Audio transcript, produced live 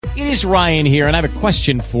It is Ryan here, and I have a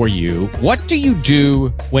question for you. What do you do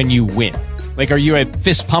when you win? Like, are you a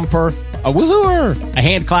fist pumper, a woohooer, a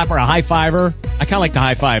hand clapper, a high fiver? I kind of like the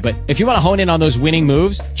high five, but if you want to hone in on those winning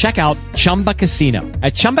moves, check out Chumba Casino.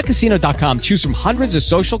 At ChumbaCasino.com, choose from hundreds of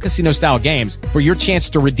social casino-style games for your chance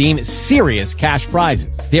to redeem serious cash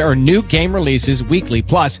prizes. There are new game releases weekly,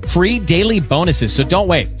 plus free daily bonuses. So don't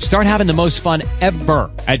wait. Start having the most fun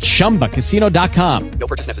ever at ChumbaCasino.com. No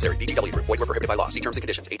purchase necessary. VGW. Void were prohibited by law. See terms and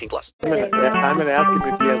conditions. 18+. I'm going to ask him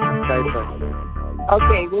if he has a Skype.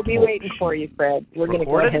 Okay, we'll be waiting for you, Fred. We're going to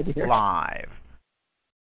go ahead here. Live.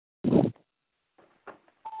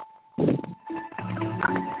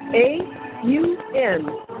 AUN,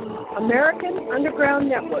 American Underground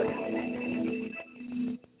Network.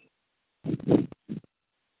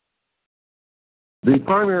 The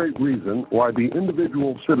primary reason why the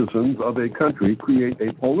individual citizens of a country create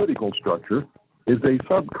a political structure is a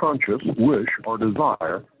subconscious wish or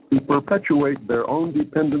desire to perpetuate their own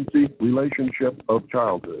dependency relationship of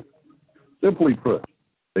childhood. Simply put,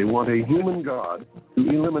 they want a human God to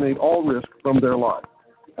eliminate all risk from their life,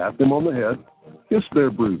 pat them on the head, kiss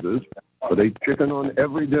their bruises, put a chicken on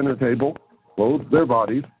every dinner table, clothe their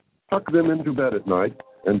bodies, tuck them into bed at night,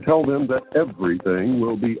 and tell them that everything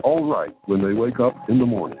will be all right when they wake up in the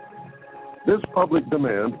morning. This public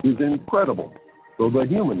demand is incredible, so the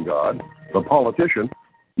human God, the politician,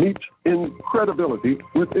 meets incredibility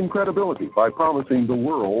with incredibility by promising the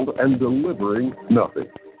world and delivering nothing.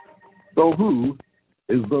 So who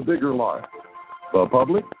is the bigger liar, the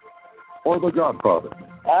public or the Godfather?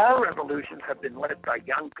 All revolutions have been led by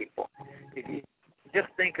young people. If you just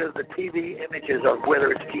think of the TV images of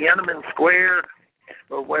whether it's Tiananmen Square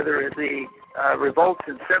or whether it's the revolts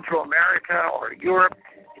in Central America or Europe,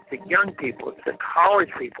 it's the young people, it's the college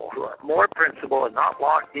people who are more principled and not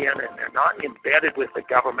locked in and they're not embedded with the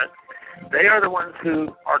government. They are the ones who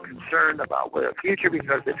are concerned about the future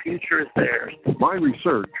because the future is theirs. My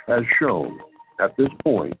research has shown at this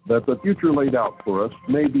point that the future laid out for us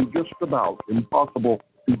may be just about impossible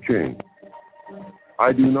to change.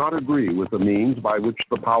 I do not agree with the means by which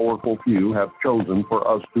the powerful few have chosen for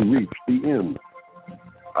us to reach the end.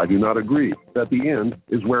 I do not agree that the end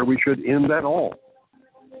is where we should end at all.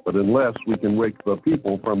 But unless we can wake the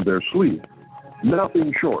people from their sleep,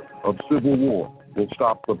 nothing short of civil war will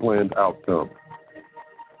stop the planned outcome.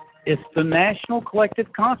 It's the National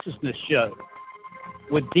Collective Consciousness Show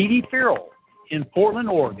with Dee Dee Farrell in Portland,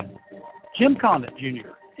 Oregon, Jim Condit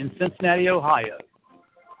Jr. in Cincinnati, Ohio,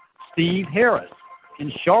 Steve Harris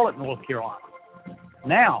in Charlotte, North Carolina.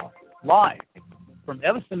 Now, live from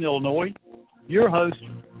Evanston, Illinois, your host,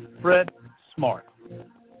 Fred Smart.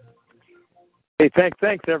 Hey,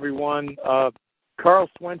 thanks everyone. Carl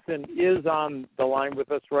SWENSSON is on the line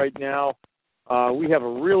with us right now. We have a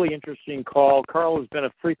really interesting call. Carl has been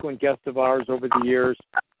a frequent guest of ours over the years,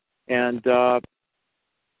 and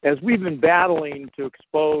as we've been battling to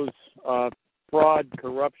expose fraud,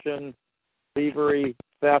 corruption, thievery,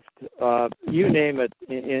 theft, you name it,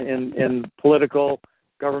 in political,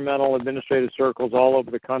 governmental, administrative circles all over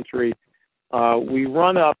the country, we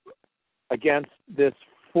run up against this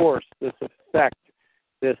force, this effect,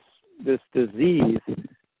 this disease,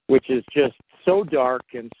 which is just so dark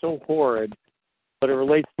and so horrid, but it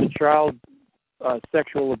relates to child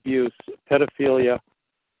sexual abuse, pedophilia,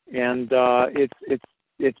 and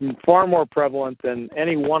it's far more prevalent than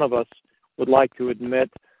any one of us would like to admit.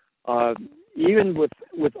 Even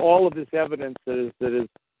with all of this evidence that is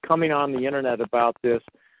coming on the internet about this,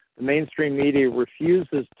 the mainstream media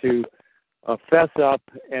refuses to fess up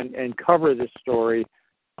and cover this story.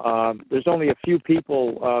 There's only a few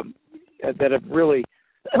people that have really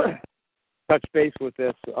touched base with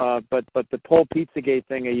this, but the whole Pizzagate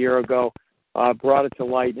thing a year ago brought it to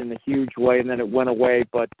light in a huge way, and then it went away.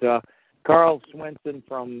 But Carl SWENSSON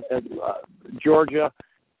from Georgia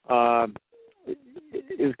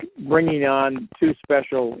is bringing on two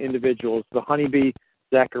special individuals, the honeybee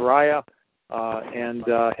Zaccaria and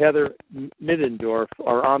Heather Middendorf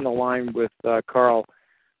are on the line with Carl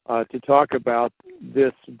to talk about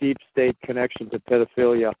this deep state connection to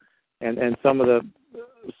pedophilia and some of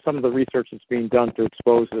the research that's being done to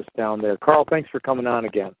expose this down there. Carl, thanks for coming on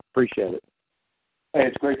again. Appreciate it. Hey,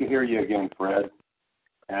 it's great to hear you again, Fred.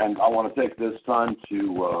 And I want to take this time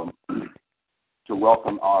to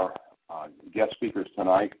welcome our guest speakers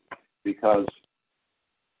tonight, because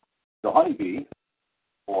the honeybee,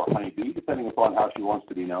 or honeybee, depending upon how she wants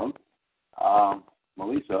to be known,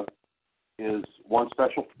 Mellisa, is one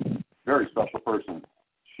special, very special person.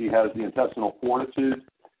 She has the intestinal fortitude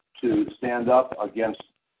to stand up against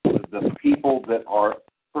the people that are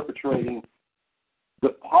perpetrating the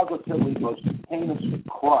positively most heinous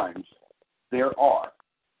crimes there are,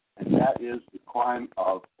 and that is the crime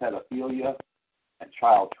of pedophilia and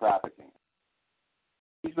child trafficking.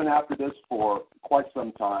 He's been after this for quite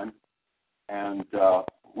some time, and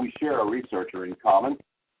we share a researcher in common,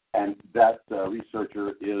 and that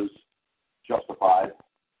researcher is justified,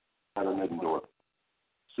 Heather Middendorf.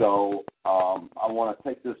 So I want to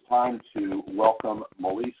take this time to welcome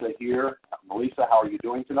Mellisa here. Mellisa, how are you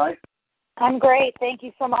doing tonight? I'm great. Thank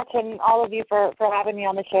you so much, and all of you for having me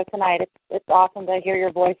on the show tonight. It's awesome to hear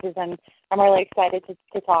your voices, and I'm really excited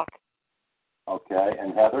to talk. Okay,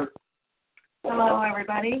 and Heather? Hello,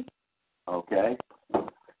 everybody. Okay.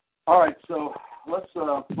 All right, so let's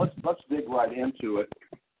dig right into it.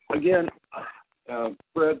 Again,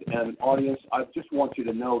 Fred and audience, I just want you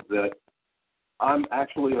to know that I'm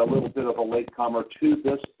actually a little bit of a latecomer to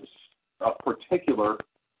this particular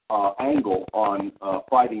angle on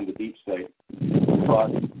fighting the deep state.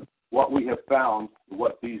 But what we have found,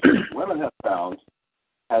 what these women have found,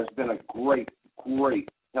 has been a great, great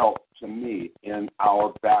help to me in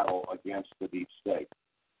our battle against the deep state.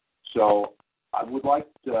 So I would like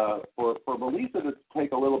for Mellisa to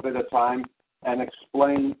take a little bit of time and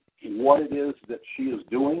explain what it is that she is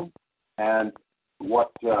doing and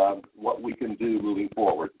what we can do moving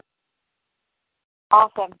forward.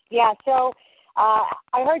 Awesome. Yeah, so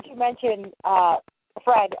I heard you mention,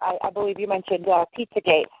 Fred, I believe you mentioned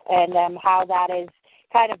Pizzagate and how that has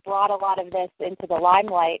kind of brought a lot of this into the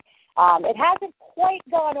limelight. It hasn't quite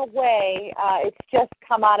gone away. It's just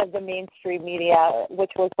come out of the mainstream media,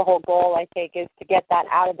 which was the whole goal, I think, is to get that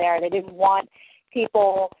out of there. They didn't want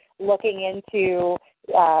people looking into,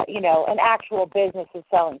 an actual business of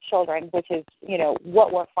selling children, which is,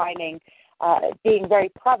 what we're finding being very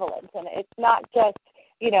prevalent. And it's not just,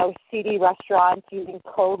 seedy restaurants using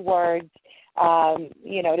code words,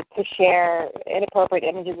 to share inappropriate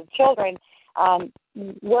images of children.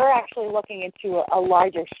 We're actually looking into a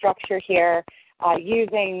larger structure here,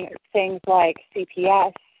 using things like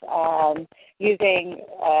CPS, using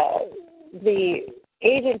the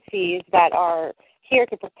agencies that are here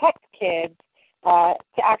to protect kids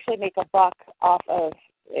to actually make a buck off of,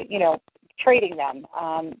 trading them,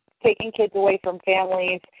 taking kids away from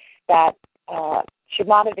families that should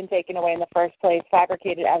not have been taken away in the first place,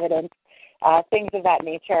 fabricated evidence, things of that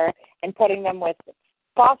nature, and putting them with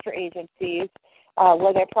foster agencies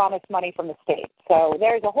where they're promised money from the state. So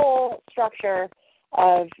there's a whole structure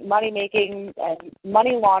of money making and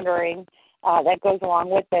money laundering that goes along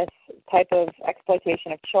with this type of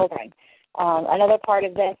exploitation of children. Another part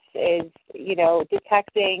of this is,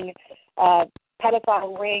 detecting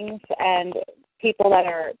pedophile rings and people that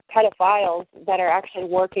are pedophiles that are actually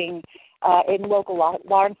working in local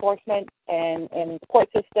law enforcement and in the court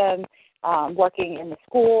system, working in the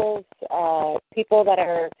schools, people that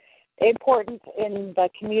are important in the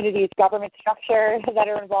community's government structure that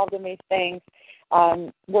are involved in these things.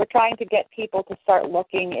 We're trying to get people to start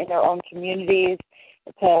looking in their own communities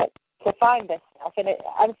to find this stuff. And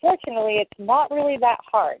unfortunately, it's not really that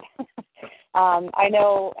hard. I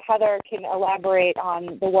know Heather can elaborate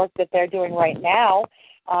on the work that they're doing right now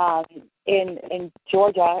in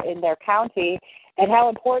Georgia, in their county, and how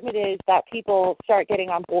important it is that people start getting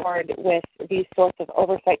on board with these sorts of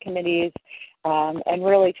oversight committees and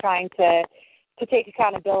really trying to take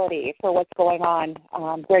accountability for what's going on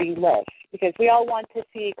where you live. Because we all want to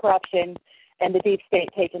see corruption and the deep state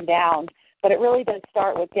taken down, but it really does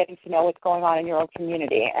start with getting to know what's going on in your own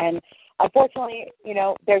community. And unfortunately,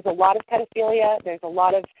 there's a lot of pedophilia. There's a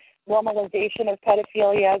lot of normalization of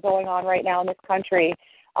pedophilia going on right now in this country.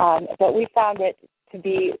 But we found it to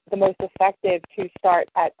be the most effective to start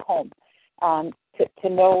at home, to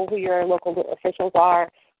know who your local officials are,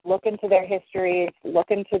 look into their histories, look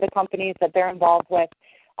into the companies that they're involved with,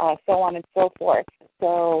 so on and so forth.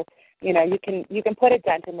 So, you can put a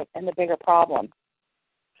dent in the bigger problem.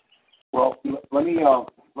 Well, let me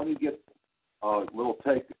get a little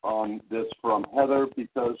take on this from Heather,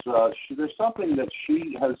 because there's something that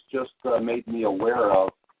she has just made me aware of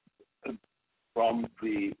from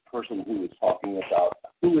the person who is talking about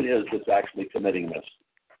who it is that's actually committing this.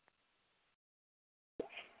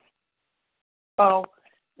 Oh,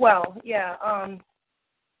 well, yeah.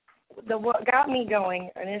 What got me going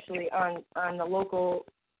initially on the local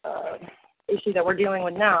issue that we're dealing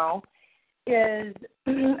with now is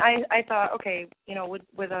I thought, okay,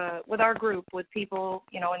 with our group, with people,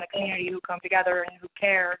 in the community who come together and who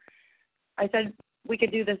care, I said we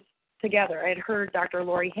could do this together. I had heard Dr.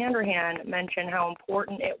 Lori Handrahan mention how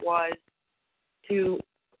important it was to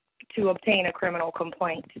obtain a criminal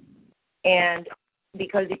complaint, and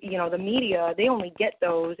because, you know, the media, they only get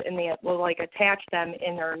those and they will, like, attach them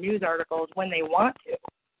in their news articles when they want to.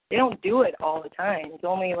 They don't do it all the time. It's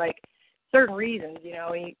only, like, certain reasons, you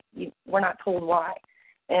know, we're not told why.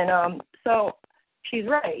 And so she's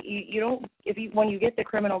right. You don't, when you get the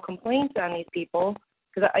criminal complaints on these people,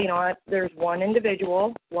 because, you know, there's one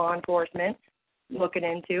individual, law enforcement, looking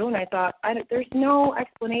into, and I thought, there's no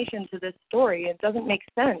explanation to this story. It doesn't make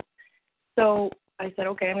sense. So I said,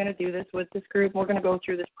 okay, I'm going to do this with this group. We're going to go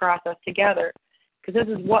through this process together, because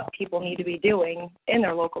this is what people need to be doing in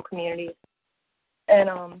their local communities.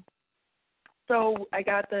 And so I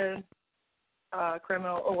got the I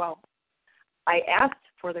asked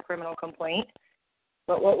for the criminal complaint,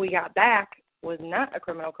 but what we got back was not a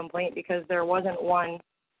criminal complaint because there wasn't one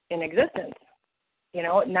in existence. You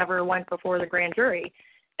know, it never went before the grand jury.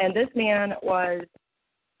 And this man was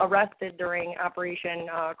arrested during Operation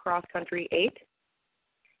Cross Country 8.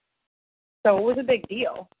 So it was a big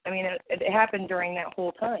deal. I mean, it happened during that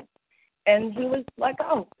whole time. And he was let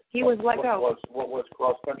go. What was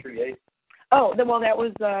Cross Country 8? Oh, well, that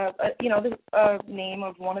was, the name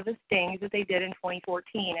of one of the stings that they did in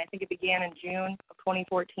 2014. I think it began in June of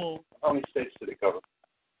 2014. How many states did it cover?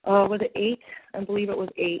 Was it 8? I believe it was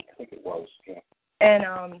 8. I think it was, yeah. And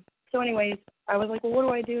so anyways, I was like, well, what do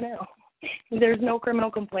I do now? There's no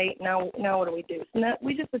criminal complaint. Now what do we do? So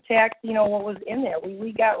we just attacked, you know, what was in there.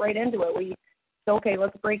 We got right into it. We said, okay,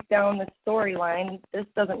 let's break down the storyline. This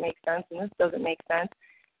doesn't make sense, and this doesn't make sense.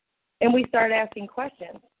 And we started asking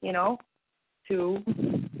questions, you know, to,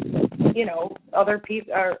 you know, other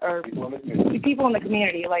people or people in the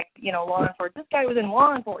community, like, you know, law enforcement. This guy was in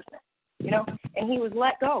law enforcement, you know, and he was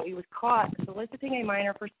let go. He was caught soliciting a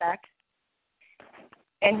minor for sex,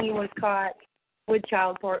 and he was caught with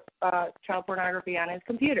child pornography on his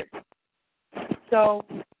computer. So,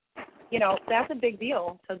 you know, that's a big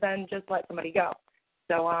deal to then just let somebody go.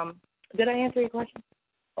 So, did I answer your question?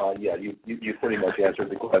 Yeah, you pretty much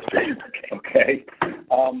answered the question. Okay.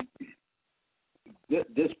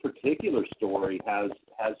 This particular story has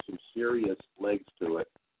some serious legs to it,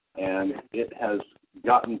 and it has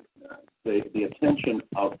gotten the attention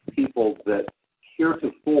of people that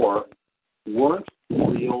heretofore weren't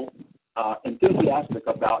real enthusiastic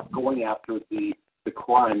about going after the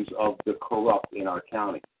crimes of the corrupt in our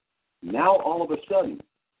county. Now, all of a sudden,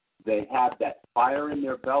 they have that fire in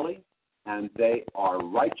their belly, and they are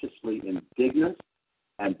righteously indignant,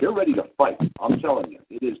 and they're ready to fight. I'm telling you,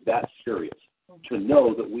 it is that serious to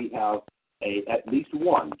know that we have at least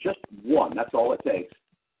one, just one, that's all it takes,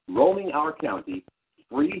 roaming our county,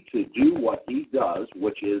 free to do what he does,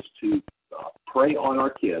 which is to prey on our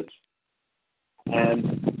kids.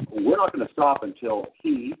 And we're not going to stop until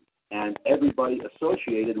he and everybody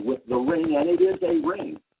associated with the ring, and it is a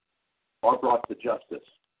ring, are brought to justice.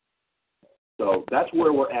 So that's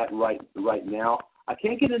where we're at right now. I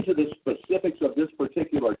can't get into the specifics of this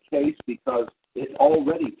particular case because it's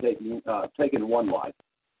already taken one life,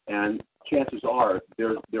 and chances are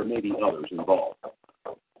there may be others involved.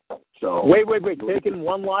 So wait, taking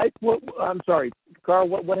one life? I'm sorry, Carl.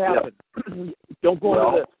 What happened? Yeah. Don't go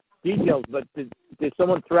into the details, but did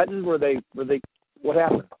someone threaten? Were they? What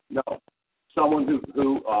happened? No, someone who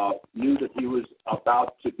knew that he was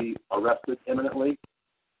about to be arrested imminently.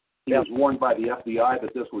 He was warned by the FBI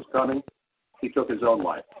that this was coming. He took his own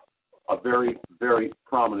life. A very, very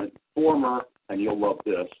prominent former, and you'll love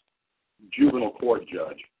this, juvenile court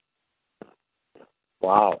judge.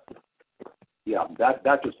 Wow. Yeah,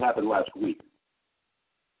 that just happened last week.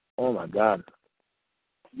 Oh, my God.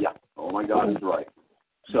 Yeah, oh, my God is right.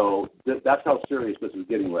 So that's how serious this is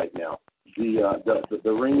getting right now. The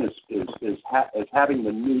ring is having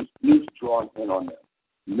the news drawn in on them.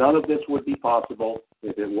 None of this would be possible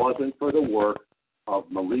if it wasn't for the work of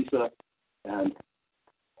Mellisa and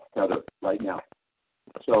Heather right now.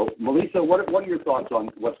 So, Mellisa, what are your thoughts on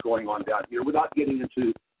what's going on down here without getting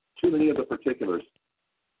into too many of the particulars?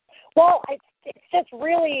 Well, it's just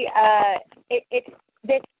really it's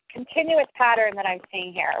this continuous pattern that I'm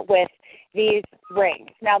seeing here with these rings.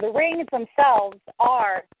 Now, the rings themselves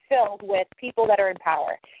are filled with people that are in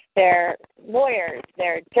power. They're lawyers,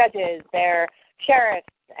 they're judges, they're sheriffs,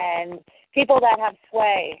 and people that have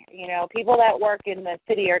sway, you know, people that work in the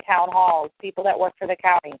city or town halls, people that work for the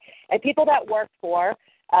county, and people that work for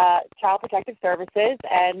Child Protective Services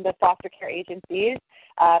and the foster care agencies,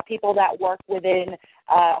 people that work within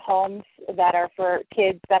homes that are for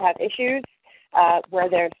kids that have issues, where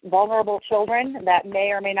there's vulnerable children that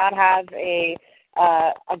may or may not have a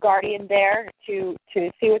guardian there to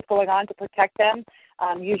see what's going on, to protect them,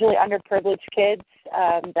 usually underprivileged kids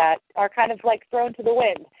that are kind of like thrown to the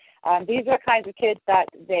wind. These are the kinds of kids that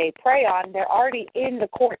they prey on. They're already in the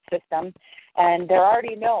court system, and they're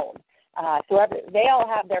already known. They all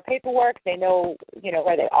have their paperwork. They know,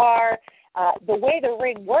 where they are. The way the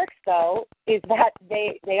ring works, though, is that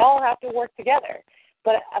they all have to work together.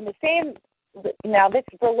 But on the same, now this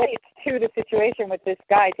relates to the situation with this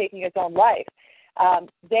guy taking his own life.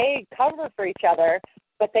 They cover for each other,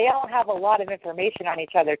 but they all have a lot of information on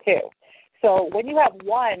each other, too. So when you have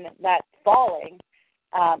one that's falling,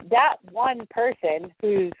 that one person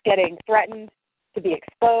who's getting threatened to be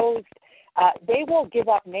exposed, they will give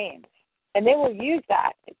up names, and they will use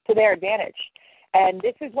that to their advantage. And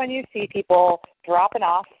this is when you see people dropping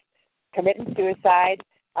off, committing suicide,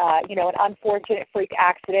 an unfortunate freak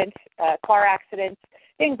accident, car accidents,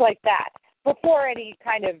 things like that. Before any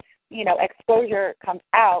kind of, exposure comes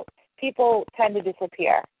out, people tend to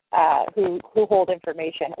disappear who hold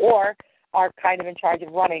information or are kind of in charge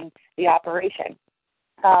of running the operation.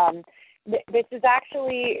 This is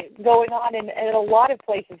actually going on in a lot of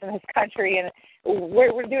places in this country, and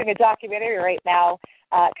we're doing a documentary right now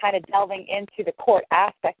kind of delving into the court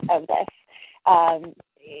aspect of this.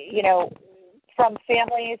 From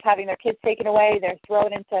families having their kids taken away, they're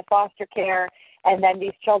thrown into foster care, and then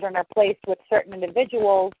these children are placed with certain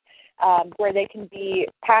individuals where they can be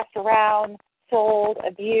passed around, sold,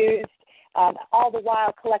 abused, all the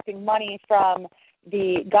while collecting money from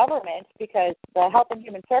the government, because the Health and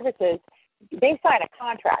Human Services, they sign a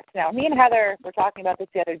contract. Now, me and Heather were talking about this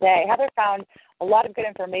the other day. Heather found a lot of good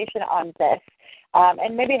information on this.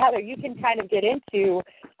 And maybe, Heather, you can kind of get into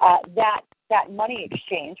that money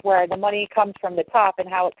exchange where the money comes from the top and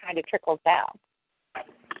how it kind of trickles down.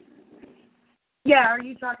 Yeah, are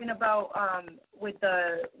you talking about with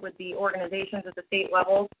the organizations at the state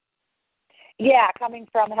level? Yeah, coming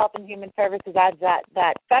from Health and Human Services as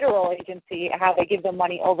that federal agency, how they give the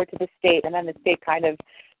money over to the state, and then the state kind of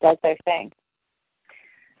does their thing.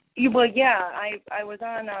 Well, yeah, I was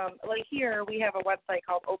on, here we have a website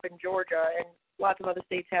called Open Georgia, and lots of other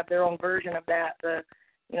states have their own version of that, the,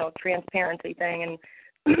 transparency thing.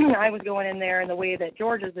 And I was going in there, and the way that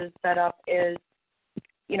Georgia's is set up is,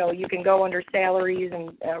 you can go under salaries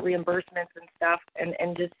and reimbursements and stuff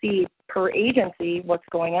and just see per agency what's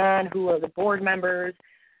going on, who are the board members,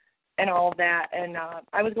 and all of that. And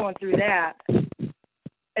I was going through that.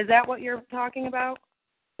 Is that what you're talking about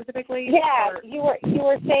specifically? Yeah, you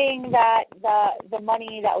were saying that the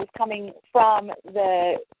money that was coming from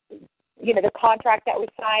the contract that was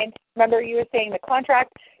signed. Remember, you were saying the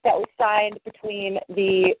contract that was signed between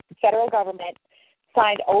the federal government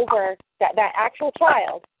signed over that actual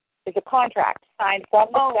child is a contract signed from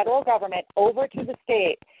the federal government over to the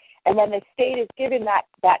state, and then the state is given that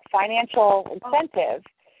financial incentive,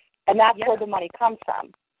 and that's where the money comes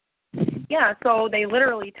from. Yeah, so they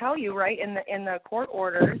literally tell you, right, in the court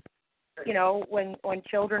orders, when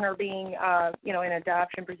children are being, in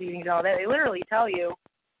adoption proceedings and all that, they literally tell you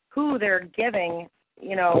who they're giving,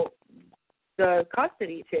 the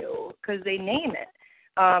custody to, because they name it.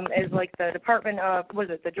 As like the Department of,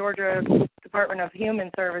 the Georgia Department of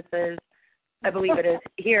Human Services, I believe it is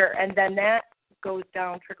here, and then that trickles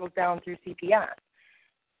down through CPS.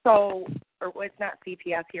 So, or it's not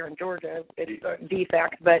CPS here in Georgia, it's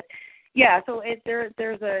DFACS, but yeah, so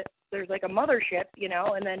there's like a mothership,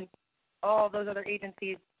 and then all those other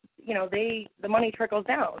agencies, the money trickles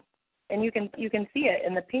down, and you can see it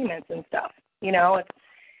in the payments and stuff.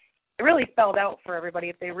 It really spelled out for everybody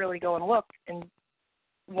if they really go and look and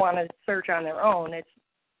want to search on their own. It's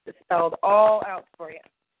spelled all out for you.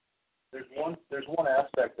 There's one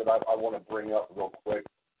aspect that I want to bring up real quick,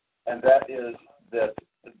 and that is that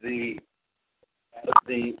the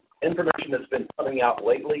information that's been coming out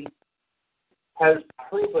lately has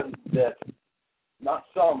proven that not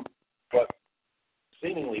some, but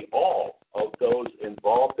seemingly all of those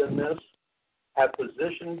involved in this have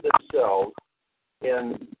positioned themselves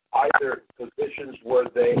in either positions where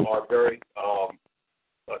they are very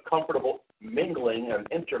comfortable mingling and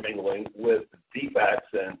intermingling with DFACS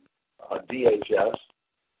and DHS,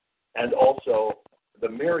 and also the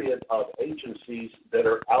myriad of agencies that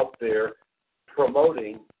are out there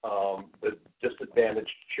promoting the disadvantaged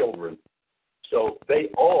children. So they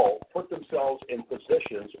all put themselves in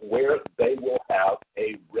positions where they will have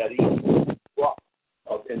a ready crop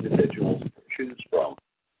of individuals to choose from.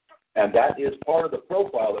 And that is part of the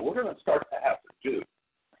profile that we're going to start to have to do.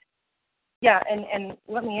 Yeah, and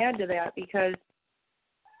let me add to that, because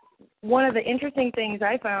one of the interesting things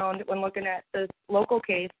I found when looking at this local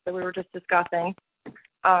case that we were just discussing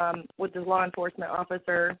with the law enforcement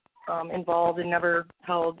officer involved and never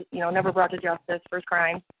held, never brought to justice for his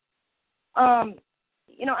crime,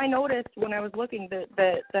 I noticed when I was looking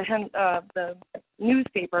the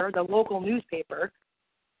newspaper, the local newspaper,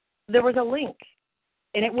 there was a link,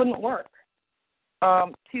 and it wouldn't work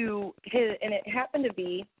to his, and it happened to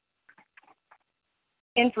be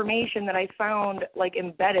information that I found like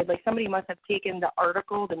embedded, like somebody must have taken the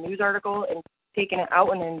article, the news article, and taken it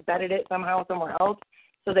out and embedded it somehow somewhere else,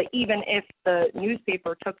 so that even if the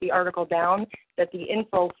newspaper took the article down, that the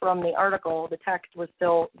info from the article, the text, was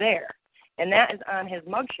still there. And that is on his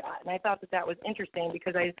mugshot. And I thought that was interesting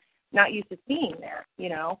because I'm not used to seeing that,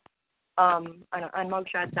 on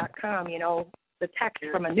mugshots.com, the text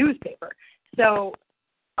from a newspaper. So,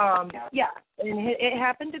 and it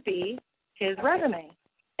happened to be his resume.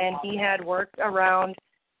 And he had worked around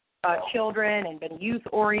children and been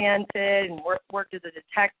youth-oriented and worked as a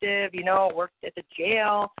detective, worked at the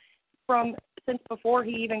jail since before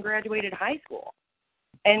he even graduated high school.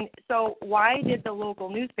 And so why did the local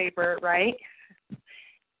newspaper,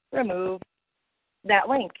 remove that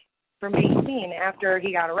link from being seen after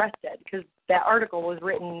he got arrested? Because that article was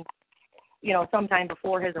written, sometime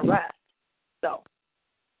before his arrest. So.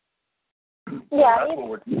 Yeah.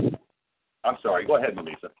 I'm sorry. Go ahead,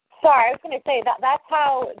 Mellisa. Sorry, I was going to say that's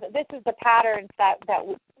how this is the patterns that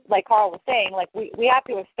like Carl was saying, like we have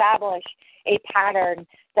to establish a pattern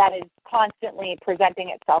that is constantly presenting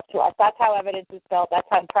itself to us. That's how evidence is built. That's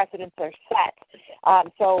how precedents are set.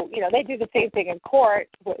 So, they do the same thing in court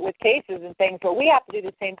with cases and things, but we have to do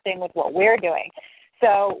the same thing with what we're doing.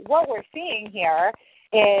 So what we're seeing here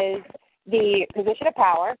is the position of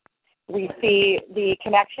power. We see the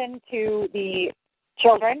connection to the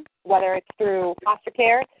children, whether it's through foster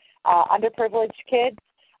care, underprivileged kids,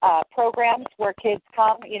 programs where kids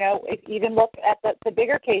come. If you even look at the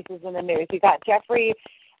bigger cases in the news, you got Jeffrey,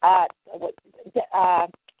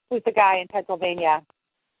 who's the guy in Pennsylvania?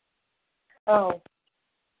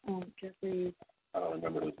 Jeffrey. I don't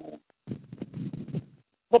remember his name.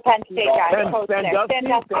 The Penn State guy.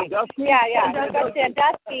 Sandusky.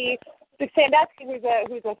 Sandusky. Sandusky, who's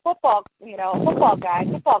a football guy,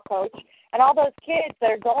 football coach, and all those kids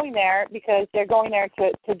that are going there because they're going there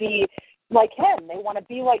to be like him. They want to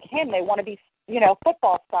be like him. They want to be,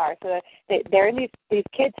 football stars. So they're in these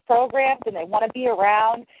kids programs and they want to be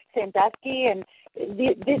around Sandusky. And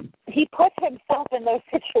he puts himself in those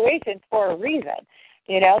situations for a reason.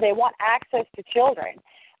 They want access to children.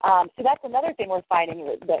 So that's another thing we're finding,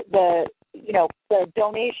 the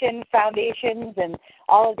donation foundations and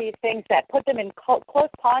all of these things that put them in close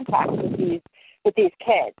contact with these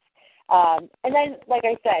kids. And then, like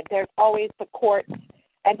I said, there's always the courts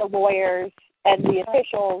and the lawyers and the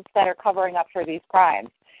officials that are covering up for these crimes.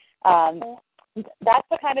 That's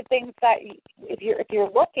the kind of things that if you're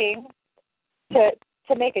looking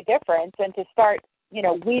to make a difference and to start,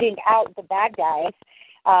 weeding out the bad guys,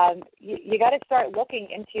 you got to start looking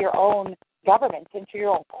into your own governments, into your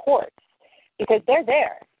own courts, because they're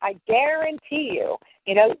there. I guarantee you.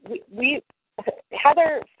 We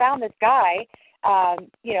Heather found this guy,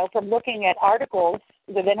 from looking at articles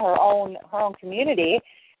within her own community,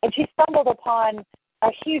 and she stumbled upon a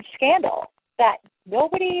huge scandal that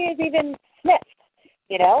nobody has even sniffed.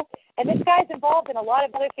 And this guy's involved in a lot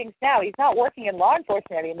of other things now. He's not working in law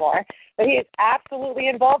enforcement anymore, but he is absolutely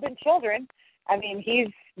involved in children. I mean, he's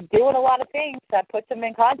doing a lot of things that puts him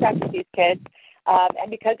in contact with these kids. And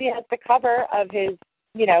because he has the cover of his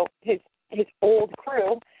old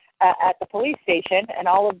crew at the police station and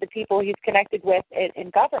all of the people he's connected with in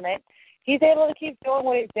government, he's able to keep doing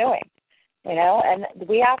what he's doing, and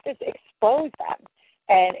we have to expose them.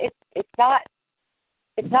 And it's not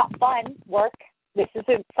fun work. This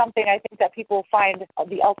isn't something I think that people find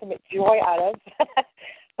the ultimate joy out of,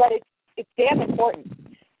 but it's damn important.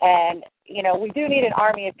 And, we do need an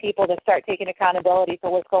army of people to start taking accountability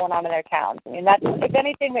for what's going on in their towns. I mean, that's, if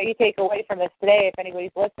anything that you take away from this today, if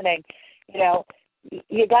anybody's listening,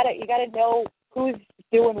 you gotta know who's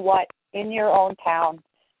doing what in your own town,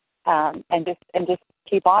 and just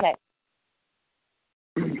keep on it.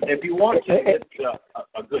 If you want to get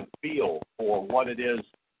a good feel for what it is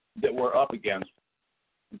that we're up against,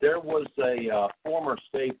 there was a former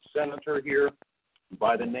state senator here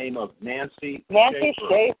by the name of Nancy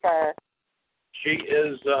Schaefer. She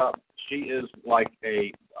is like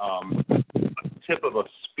a tip of a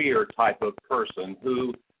spear type of person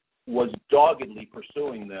who was doggedly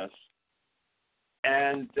pursuing this,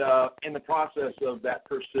 and in the process of that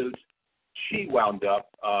pursuit, she wound up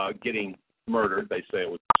getting murdered. They say it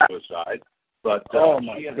was suicide, but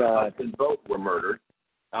she and her husband both were murdered.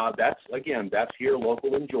 That's here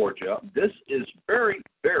local in Georgia. This is very,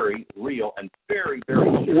 very real and very, very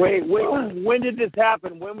serious. Wait, when did this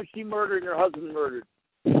happen? When was she murdered and her husband murdered?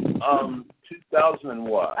 2000 and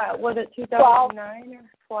what? Was it 2009 or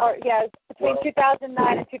 12? Yes, between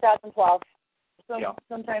 2009 and 2012.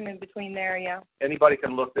 Sometime in between there, yeah. Anybody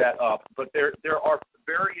can look that up. But there are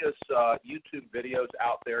various YouTube videos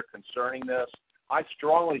out there concerning this. I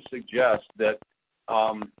strongly suggest that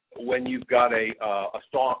when you've got a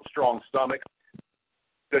strong stomach,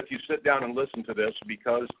 that you sit down and listen to this,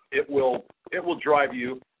 because it will drive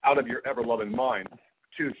you out of your ever-loving mind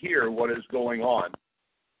to hear what is going on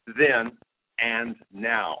then and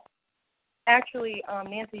now. Actually,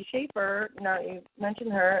 Nancy Schaefer, now you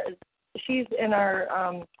mentioned her, she's in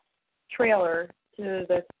our trailer to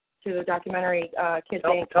the documentary Kids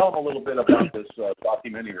Inc. Tell them a little bit about this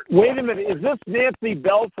documentary. Wait a minute, is this Nancy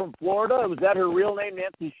Bell from Florida? Was that her real name,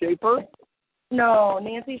 Nancy Schaefer? No,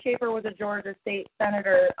 Nancy Schaefer was a Georgia state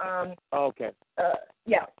senator. Okay.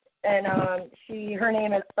 Yeah, and her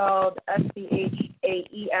name is spelled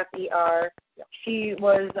Schaefer.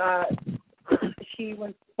 She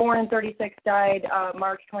was born in 36, died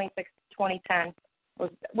March 26, 2010.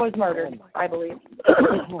 Was murdered, I believe.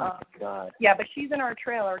 Oh, God. Yeah, but she's in our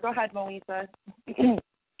trailer. Go ahead, Mellisa.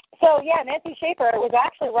 So, yeah, Nancy Schaefer was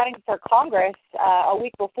actually running for Congress a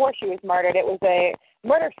week before she was murdered. It was a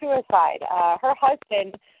murder-suicide. Her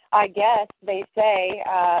husband, I guess they say,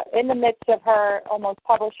 in the midst of her almost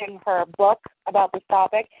publishing her book about this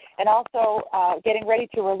topic and also getting ready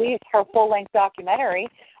to release her full-length documentary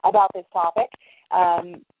about this topic,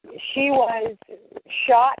 she was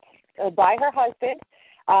shot by her husband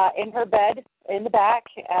in her bed in the back,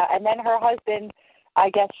 and then her husband, I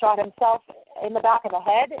guess, shot himself in the back of the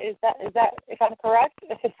head. Is that if I'm correct?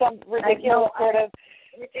 Some ridiculous sort of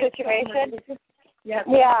situation. Yeah.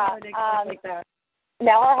 Like that.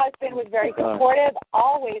 Now, her husband was very supportive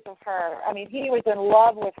always of her. I mean, he was in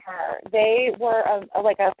love with her. They were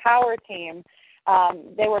like a power team.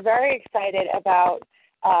 They were very excited about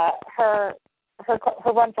her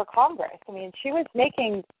run for Congress. I mean, she was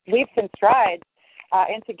making leaps and strides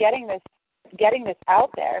into getting this out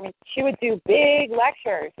there. I mean, she would do big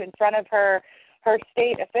lectures in front of her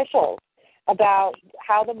state officials about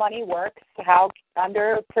how the money works, how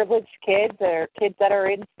underprivileged kids or kids that are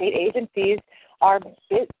in state agencies are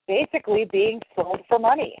basically being sold for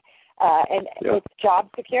money, and it's job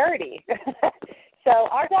security. So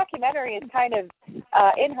our documentary is kind of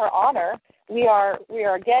in her honor. We are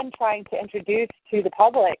again trying to introduce to the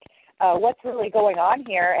public what's really going on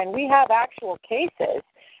here, and we have actual cases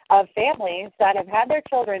of families that have had their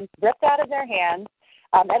children ripped out of their hands,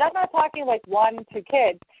 and I'm not talking like 1, 2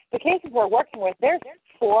 kids. The cases we're working with, there's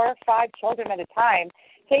 4 or 5 children at a time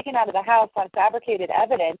taken out of the house on fabricated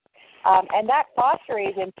evidence, and that foster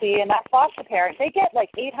agency and that foster parent, they get like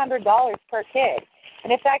 $800 per kid,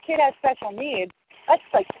 and if that kid has special needs, that's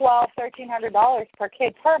like $1,200, $1,300 per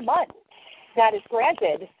kid per month that is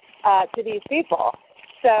granted to these people.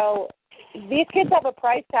 So these kids have a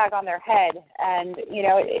price tag on their head, and, you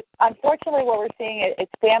know, unfortunately what we're seeing,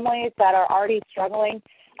 it's families that are already struggling,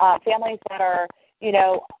 families that are, you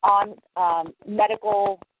know, on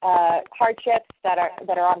medical hardships, that are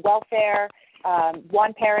on welfare.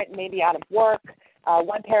 One parent may be out of work.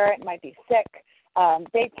 One parent might be sick.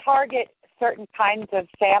 They target certain kinds of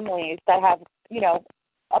families that have, you know,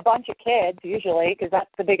 a bunch of kids usually, because that's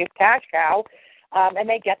the biggest cash cow, and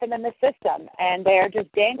they get them in the system, and they are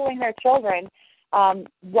just dangling their children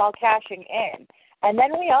while cashing in. And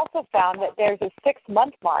then we also found that there's a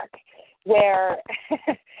 6-month mark where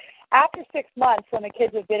after 6 months, when the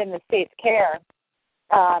kids have been in the state's care,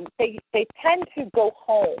 they tend to go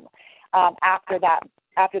home after that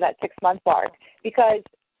 6-month mark, because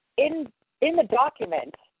in the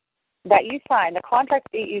document that you sign, the contract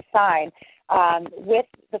that you sign with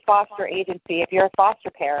the foster agency, if you're a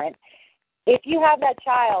foster parent, if you have that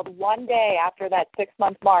child one day after that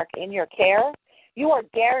 6-month mark in your care, you are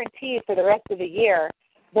guaranteed for the rest of the year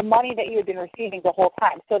the money that you have been receiving the whole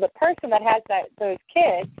time. So the person that has those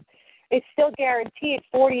kids is still guaranteed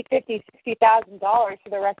 $40,000, $50,000, $60,000 for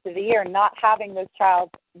the rest of the year, not having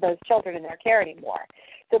those children in their care anymore.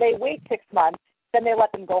 So they wait 6 months, then they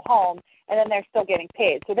let them go home, and then they're still getting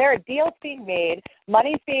paid. So there are deals being made,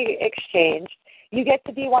 money's being exchanged. You get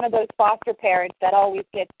to be one of those foster parents that always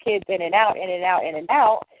gets kids in and out, in and out, in and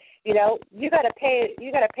out. You know, you got to pay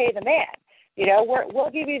the man. You know, we'll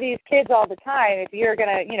give you these kids all the time. If you're going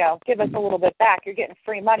to, you know, give us a little bit back, you're getting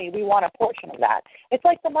free money. We want a portion of that. It's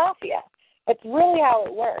like the mafia. It's really how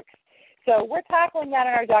it works. So we're tackling that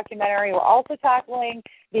in our documentary. We're also tackling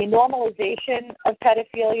the normalization of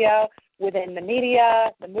pedophilia. within the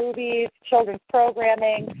media, the movies, children's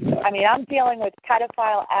programming. I mean, I'm dealing with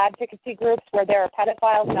pedophile advocacy groups where there are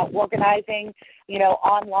pedophiles now organizing,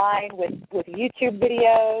 online with YouTube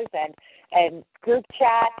videos and group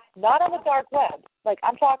chats, not on the dark web. Like,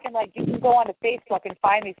 I'm talking like you can go onto Facebook and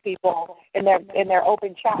find these people in their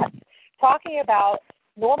open chats, talking about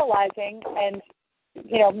normalizing and,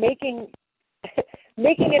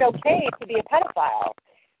 making it okay to be a pedophile.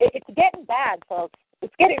 It's getting bad, folks.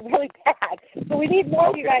 It's getting really bad. So we need more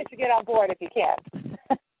of you guys to get on board if you can.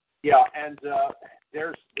 Yeah, and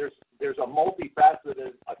there's a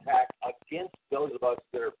multifaceted attack against those of us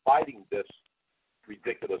that are fighting this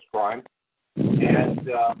ridiculous crime, and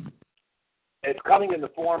it's coming in the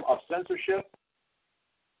form of censorship.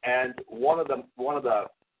 And one of the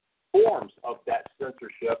forms of that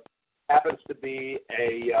censorship happens to be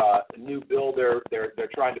a new bill they're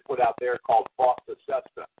trying to put out there called FOSTA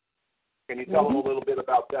SESTA. Can you tell them a little bit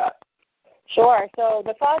about that? Sure. So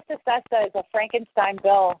the FOSTA SESTA is a Frankenstein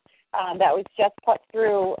bill that was just put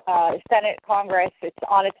through Senate, Congress. It's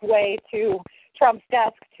on its way to Trump's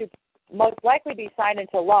desk to most likely be signed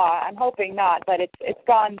into law. I'm hoping not, but it's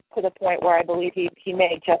gone to the point where I believe he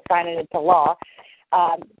may just sign it into law.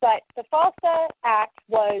 But the FOSTA Act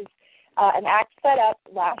was an act set up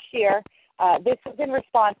last year. This was in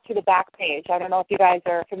response to the Backpage. I don't know if you guys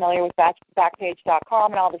are familiar with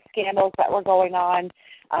Backpage.com and all the scandals that were going on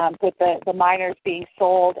with the minors being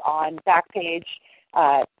sold on Backpage,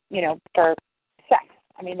 for sex.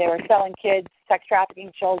 I mean, they were selling kids, sex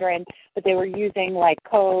trafficking children, but they were using like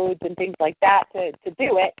codes and things like that to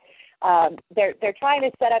do it. They're trying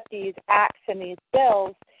to set up these acts and these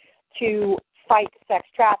bills to fight sex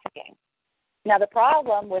trafficking. Now, the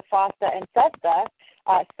problem with FOSTA and SESTA,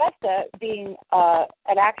 SESTA being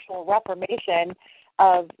an actual reformation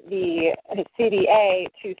of the CDA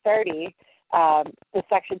 230, the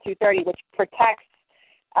Section 230, which protects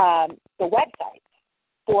the websites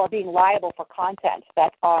for being liable for content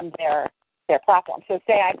that's on their platform. So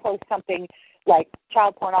say I post something like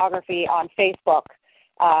child pornography on Facebook,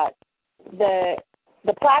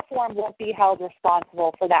 the platform won't be held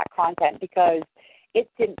responsible for that content because it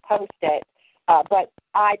didn't post it, but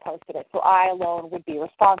I posted it, so I alone would be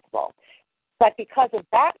responsible. But because of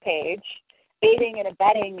Backpage, aiding and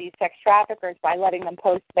abetting these sex traffickers by letting them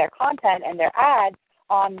post their content and their ads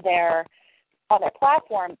on their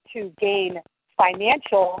platform to gain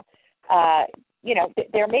financial,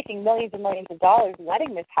 they're making millions and millions of dollars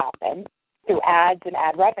letting this happen through ads and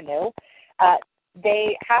ad revenue.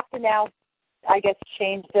 They have to now, I guess,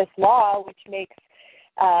 change this law, which makes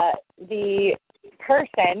the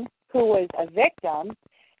person who was a victim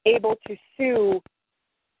able to sue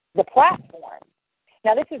the platform.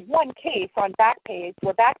 Now, this is one case on Backpage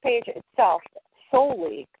where Backpage itself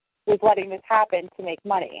solely was letting this happen to make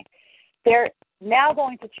money. They're now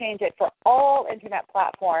going to change it for all internet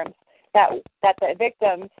platforms that the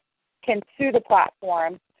victims can sue the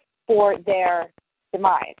platform for their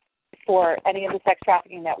demise, for any of the sex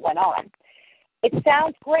trafficking that went on. It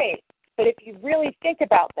sounds great, but if you really think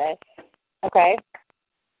about this, okay,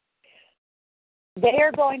 they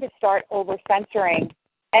are going to start over-censoring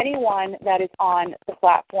anyone that is on the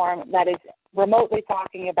platform that is remotely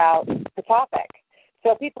talking about the topic.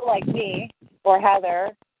 So people like me or Heather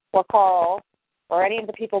or Carl or any of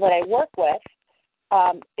the people that I work with,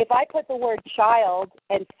 if I put the word child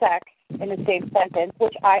and sex in the same sentence,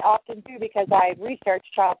 which I often do because I research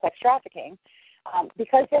child sex trafficking,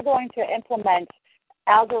 because they're going to implement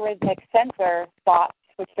algorithmic censor bots,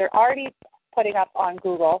 which they're already putting up on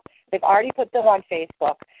Google. They've already put them on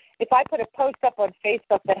Facebook. If I put a post up on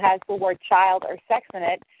Facebook that has the word child or sex in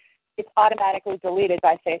it, it's automatically deleted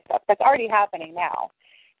by Facebook. That's already happening now.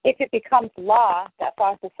 If it becomes law that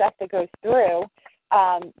FOSTA SESTA goes through,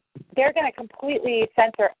 they're going to completely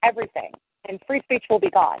censor everything, and free speech will be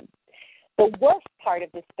gone. The worst part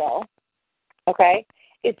of this bill, okay,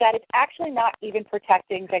 is that it's actually not even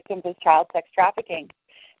protecting victims of child sex trafficking,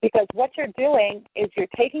 because what you're doing is you're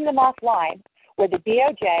taking them offline, where the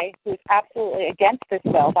DOJ, who is absolutely against this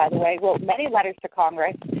bill, by the way, wrote many letters to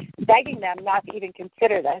Congress begging them not to even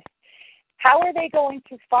consider this. How are they going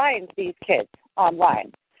to find these kids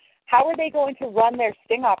online? How are they going to run their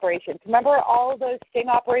sting operations? Remember all of those sting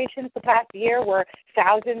operations the past year where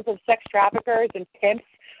thousands of sex traffickers and pimps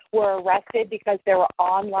were arrested because there were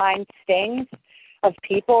online stings of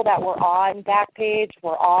people that were on Backpage,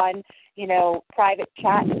 were on, private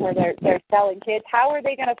chats where they're selling kids? How are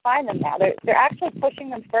they going to find them now? They're actually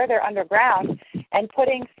pushing them further underground and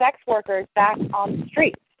putting sex workers back on the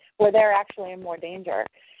streets where they're actually in more danger.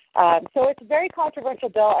 So it's a very controversial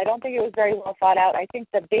bill. I don't think it was very well thought out. I think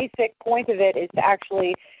the basic point of it is to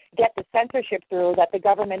actually get the censorship through that the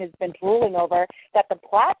government has been drooling over, that the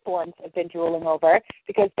platforms have been drooling over,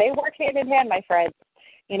 because they work hand in hand, my friends.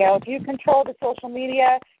 You know, if you control the social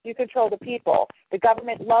media, you control the people. The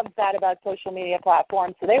government loves that about social media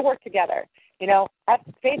platforms, so they work together. You know,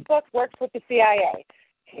 Facebook works with the CIA.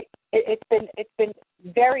 It's been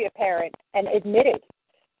very apparent and admitted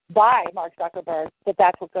by Mark Zuckerberg that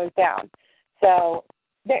that's what goes down. So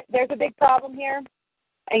there's a big problem here,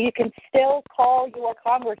 and you can still call your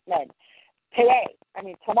congressman today,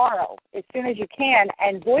 tomorrow, as soon as you can,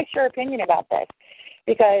 and voice your opinion about this,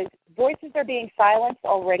 because voices are being silenced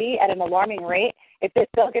already at an alarming rate. If this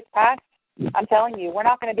bill gets passed, I'm telling you, we're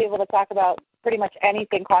not going to be able to talk about pretty much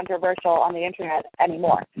anything controversial on the Internet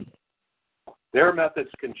anymore. Their methods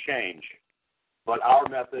can change, but our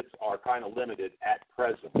methods are kind of limited at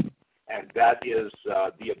present, and that is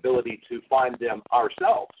the ability to find them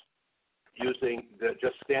ourselves using the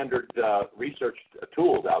just standard research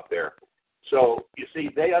tools out there. So, you see,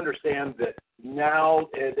 they understand that now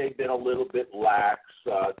they've been a little bit lax,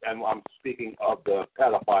 and I'm speaking of the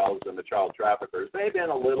pedophiles and the child traffickers. They've been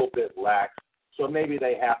a little bit lax, so maybe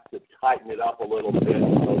they have to tighten it up a little bit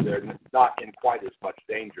so they're not in quite as much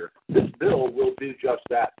danger. This bill will do just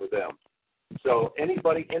that for them. So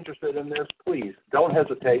anybody interested in this, please don't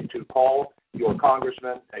hesitate to call your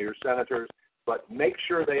congressmen and your senators, but make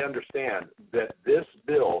sure they understand that this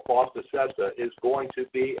bill, FOSTA-SESA, is going to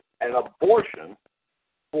be an abortion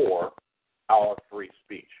for our free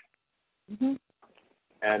speech. Mm-hmm.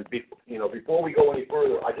 And before we go any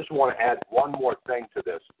further, I just want to add one more thing to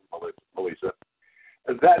this, Mellisa.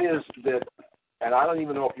 And that is that, and I don't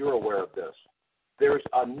even know if you're aware of this, there's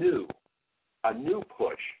a new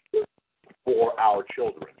push for our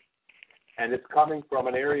children. And it's coming from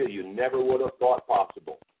an area you never would have thought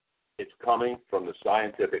possible. It's coming from the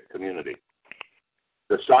scientific community.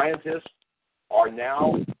 The scientists are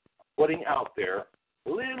now putting out there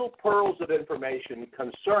little pearls of information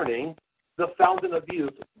concerning the fountain of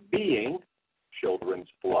youth being children's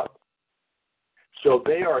blood. So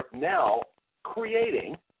they are now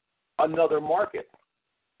creating another market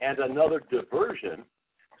and another diversion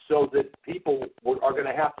so that people are going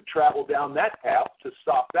to have to travel down that path to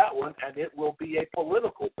stop that one, and it will be a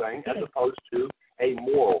political thing as opposed to a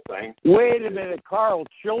moral thing. Wait a minute, Carl.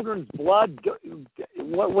 Children's blood?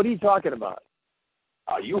 What are you talking about?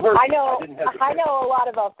 You heard I know. I didn't hesitate. I know a lot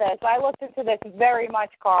about this. I looked into this very much,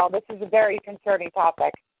 Carl. This is a very concerning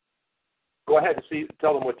topic. Go ahead and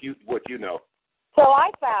tell them what you know. So I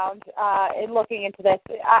found, in looking into this,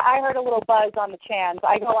 I heard a little buzz on the chans.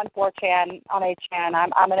 I go on 4chan, on 8chan.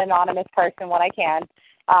 I'm an anonymous person when I can.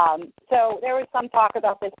 So there was some talk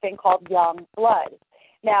about this thing called young blood.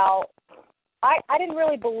 Now, I didn't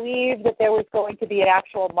really believe that there was going to be an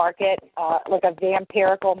actual market, like a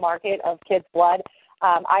vampirical market of kids' blood.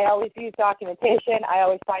 I always use documentation. I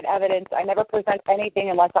always find evidence. I never present anything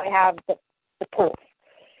unless I have the proof.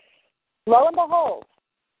 Lo and behold,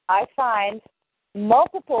 I find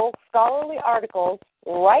multiple scholarly articles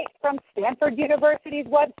right from Stanford University's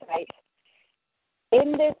website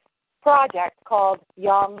in this project called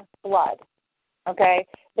Young Blood. Okay?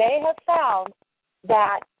 They have found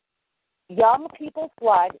that young people's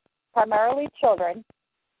blood, primarily children,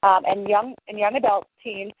 and young adult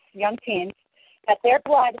teens, young teens, that their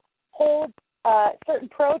blood holds certain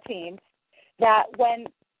proteins that, when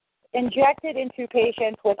injected into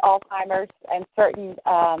patients with Alzheimer's and certain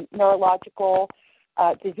neurological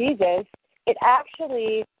diseases, it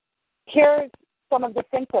actually cures some of the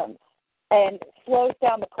symptoms and slows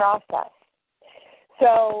down the process.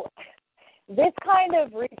 So this kind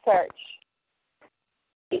of research,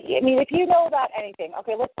 if you know about anything,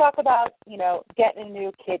 okay, let's talk about, getting a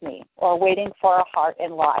new kidney or waiting for a heart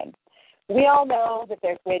in line. We all know that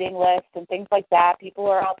there's waiting lists and things like that. People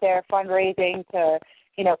are out there fundraising to,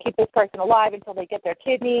 keep this person alive until they get their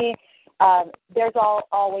kidney. There's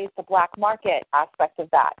always the black market aspect of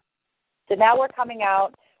that. So now we're coming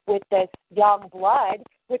out with this young blood,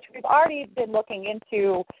 which we've already been looking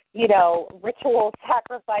into, ritual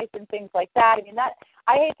sacrifice and things like that.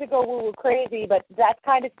 I hate to go woo-woo crazy, but that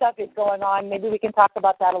kind of stuff is going on. Maybe we can talk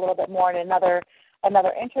about that a little bit more in another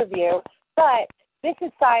interview. But this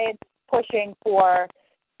is science pushing for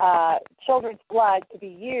children's blood to be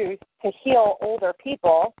used to heal older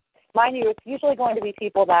people. Mind you, it's usually going to be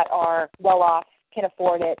people that are well off, can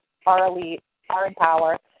afford it, are elite, are in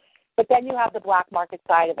power. But then you have the black market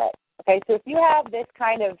side of it. Okay, so if you have this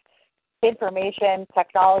kind of information,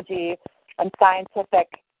 technology, and scientific,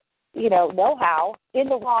 know-how in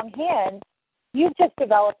the wrong hands, you've just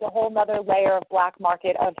developed a whole other layer of black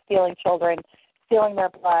market of stealing children, stealing their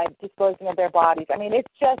blood, disposing of their bodies. It's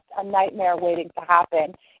just a nightmare waiting to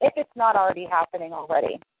happen if it's not already happening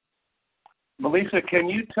already. Mellisa, can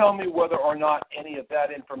you tell me whether or not any of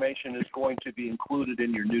that information is going to be included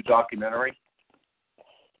in your new documentary?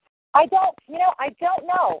 I don't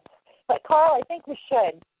know. But, Carl, I think we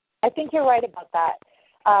should. I think you're right about that.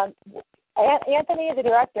 Anthony, the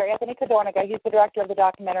director, Anthony Cadornica, he's the director of the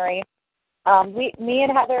documentary. Me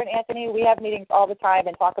and Heather and Anthony, we have meetings all the time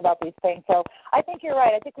and talk about these things. So I think you're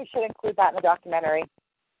right. I think we should include that in the documentary.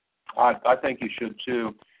 I think you should,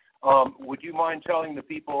 too. Would you mind telling the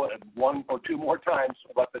people one or two more times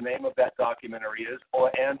what the name of that documentary is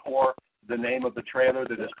or the name of the trailer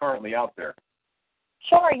that is currently out there?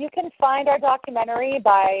 Sure. You can find our documentary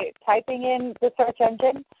by typing in the search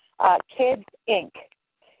engine, Kids Inc.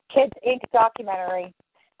 Kids Inc. documentary.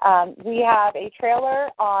 We have a trailer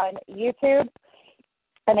on YouTube,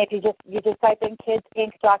 and if you just type in Kids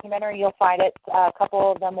Inc. documentary, you'll find it. A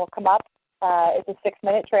couple of them will come up. It's a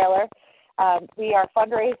 6-minute trailer. We are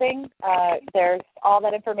fundraising. There's all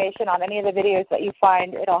that information on any of the videos that you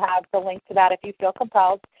find. It'll have the link to that if you feel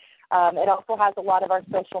compelled. It also has a lot of our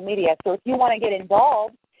social media. So if you want to get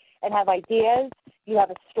involved and have ideas, you have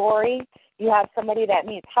a story, you have somebody that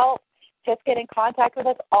needs help, just get in contact with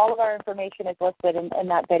us. All of our information is listed in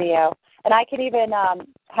that video. And I can even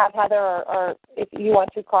have Heather, or if you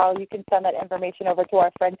want to, Carl, you can send that information over to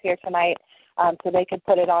our friends here tonight so they can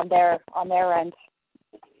put it on their end.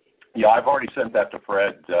 Yeah, I've already sent that to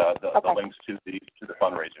Fred, the links to the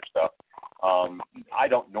fundraiser stuff. I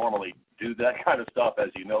don't normally do that kind of stuff, as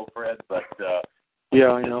you know, Fred, but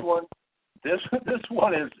yeah, I know. This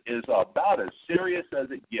one is about as serious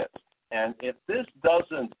as it gets. And if this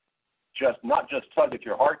doesn't not just tug at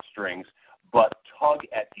your heartstrings, but tug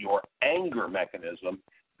at your anger mechanism,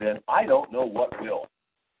 then I don't know what will.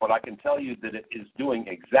 But I can tell you that it is doing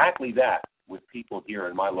exactly that with people here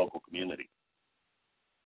in my local community.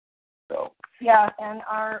 So. Yeah, and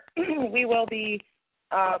we will be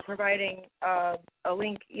providing a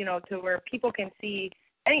link, to where people can see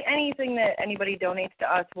anything that anybody donates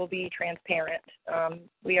to us will be transparent.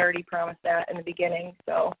 We already promised that in the beginning,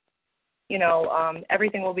 so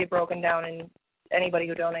everything will be broken down, and anybody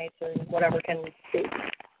who donates and whatever can see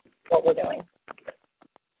what we're doing.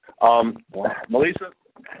 Mellisa,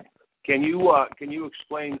 can you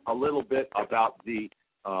explain a little bit about the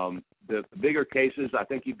bigger cases? I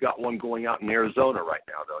think you've got one going out in Arizona right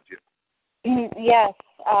now, don't you? Yes.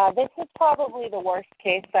 This is probably the worst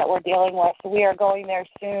case that we're dealing with. We are going there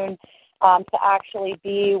soon to actually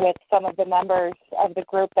be with some of the members of the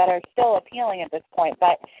group that are still appealing at this point.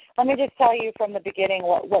 But let me just tell you from the beginning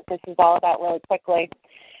what this is all about really quickly.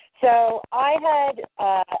 So I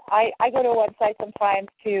go to a website sometimes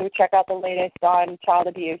to check out the latest on child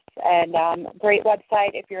abuse, and great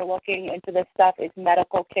website if you're looking into this stuff is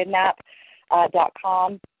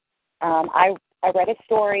medicalkidnap.com. I read a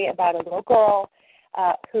story about a little girl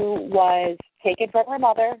who was taken from her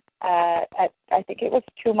mother at, I think it was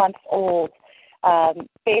 2 months old,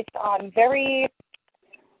 based on very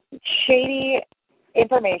shady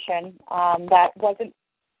information that wasn't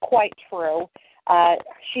quite true.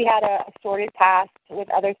 She had a sordid past with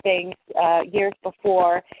other things years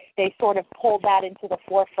before. They sort of pulled that into the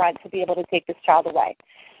forefront to be able to take this child away.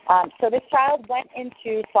 So this child went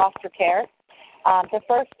into foster care. The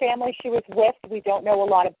first family she was with, we don't know a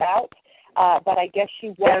lot about, but I guess she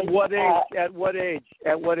was. At what age?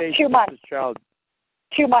 At what age? 2 months. This child?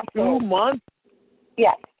 2 months. 2 months?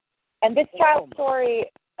 Yes. And this child's story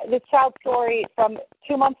from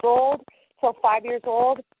 2 months old till 5 years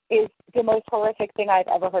old is the most horrific thing I've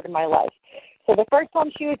ever heard in my life. So the first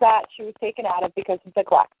home she was at, she was taken out of because of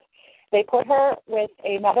neglect. They put her with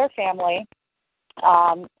another family,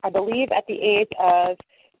 I believe at the age of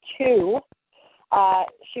 2.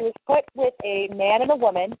 She was put with a man and a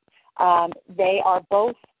woman. They are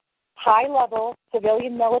both high-level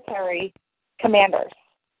civilian military commanders,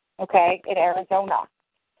 in Arizona.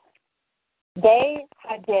 They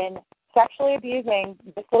had been sexually abusing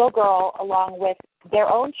this little girl along with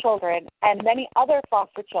their own children and many other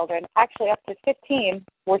foster children, actually up to 15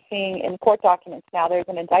 we're seeing in court documents now. There's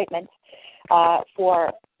an indictment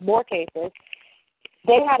for more cases.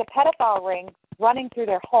 They had a pedophile ring running through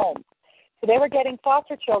their home. So they were getting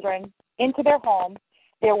foster children into their home.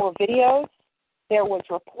 There were videos. There was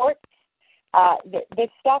reports. This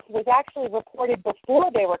stuff was actually reported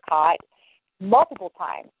before they were caught multiple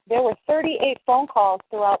times. There were 38 phone calls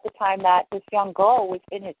throughout the time that this young girl was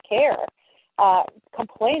in his care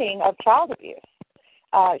complaining of child abuse.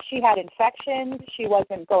 She had infections. She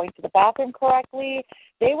wasn't going to the bathroom correctly.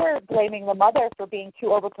 They were blaming the mother for being too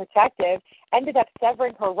overprotective, ended up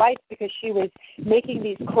severing her rights because she was making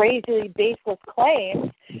these crazy, baseless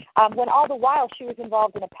claims, when all the while she was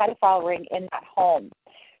involved in a pedophile ring in that home.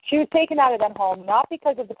 She was taken out of that home not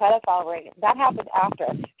because of the pedophile ring. That happened after.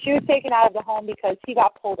 She was taken out of the home because he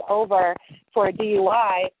got pulled over for a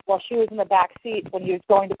DUI while she was in the back seat when he was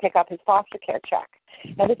going to pick up his foster care check.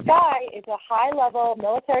 Now, this guy is a high-level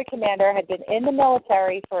military commander, had been in the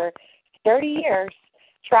military for 30 years,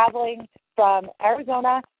 traveling from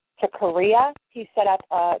Arizona to Korea. He set up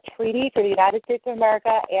a treaty for the United States of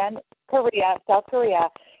America and Korea, South Korea,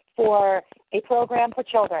 for a program for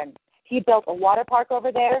children. He built a water park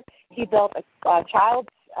over there. He built a child's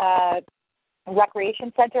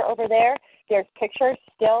recreation center over there. There's pictures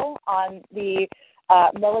still on the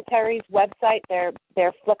military's website, their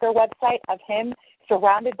Flickr website, of him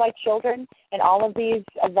surrounded by children and all of these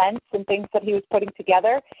events and things that he was putting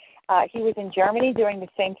together. He was in Germany doing the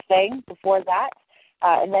same thing before that.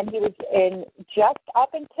 And then he was in just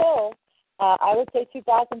up until, I would say,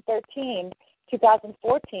 2013,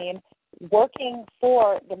 2014, working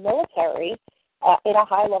for the military in a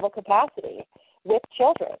high-level capacity with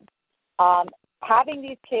children. Having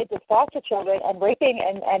these kids as foster children and raping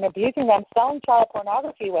and abusing them, selling child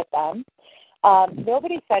pornography with them.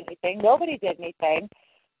 Nobody said anything. Nobody did anything.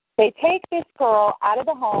 They take this girl out of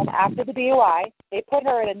the home after the DUI. They put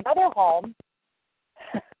her in another home.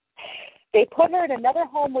 They put her in another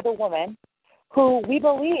home with a woman who we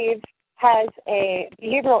believe has a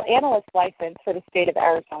behavioral analyst license for the state of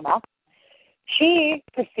Arizona. She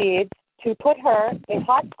proceeds to put her in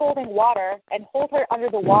hot scalding water and hold her under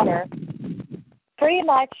the water, pretty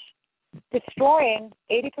much destroying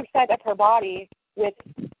 80% of her body with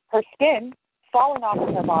her skin falling off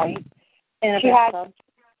of her body.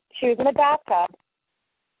 She was in a bathtub.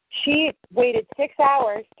 She waited 6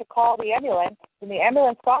 hours to call the ambulance. When the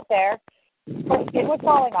ambulance got there, her skin was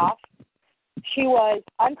falling off. She was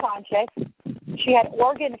unconscious. She had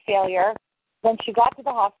organ failure. When she got to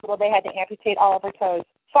the hospital, they had to amputate all of her toes.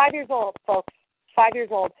 5 years old, folks. 5 years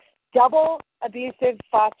old. Double abusive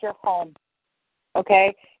foster home.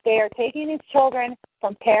 Okay? They are taking these children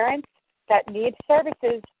from parents that need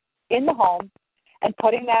services in the home and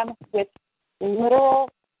putting them with literal,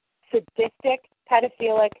 sadistic,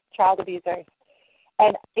 pedophilic child abusers.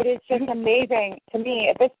 And it is just amazing to me.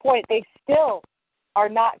 At this point, they still are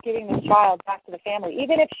not giving this child back to the family.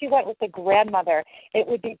 Even if she went with the grandmother, it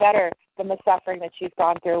would be better than the suffering that she's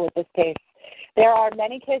gone through with this case. There are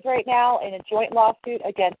many kids right now in a joint lawsuit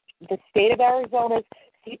against the state of Arizona's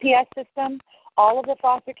CPS system, all of the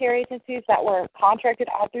foster care agencies that were contracted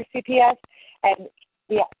out through CPS, and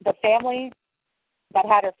the family that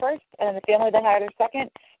had her first and the family that had her second,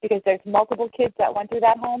 because there's multiple kids that went through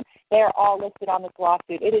that home. They are all listed on this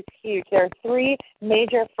lawsuit. It is huge. There are 3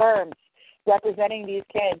 major firms representing these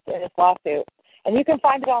kids in this lawsuit. And you can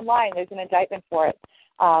find it online. There's an indictment for it.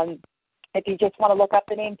 If you just want to look up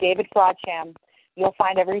the name David Frodsham, you'll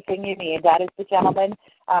find everything you need. That is the gentleman,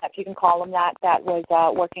 if you can call him that was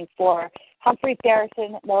working for Humphreys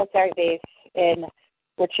Garrison Military Base in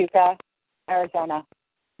Huachuca, Arizona.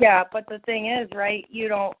 Yeah, but the thing is, right, you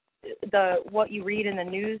don't, what you read in the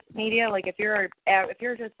news media, like if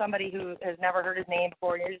you're just somebody who has never heard his name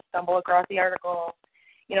before and you just stumble across the article,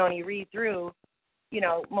 and you read through,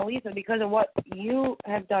 Mellisa, because of what you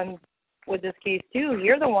have done with this case too,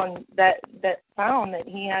 you're the one that found that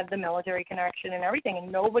he had the military connection and everything,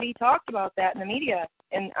 and nobody talked about that in the media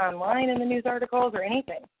and online in the news articles or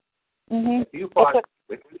anything. Mm-hmm.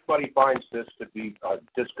 If anybody finds this to be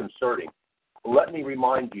disconcerting, let me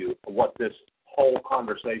remind you of what this whole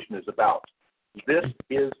conversation is about. This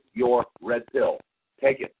is your red pill.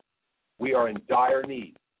 Take it. We are in dire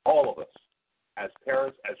need, all of us, as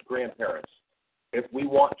parents, as grandparents. If we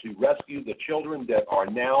want to rescue the children that are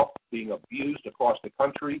now being abused across the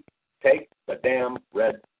country, take the damn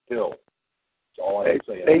red pill. That's all I can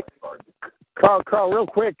say in that regard. Carl, real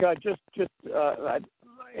quick,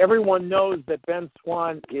 everyone knows that Ben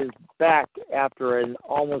Swan is back after an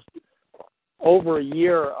almost over a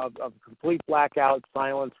year of complete blackout,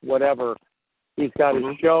 silence, whatever. He's got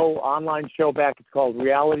a show, online show back. It's called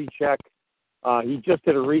Reality Check. He just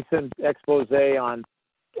did a recent expose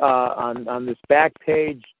on this back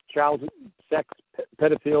page, child sex,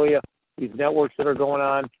 pedophilia, these networks that are going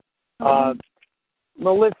on.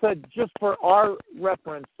 Mellisa, just for our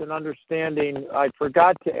reference and understanding, I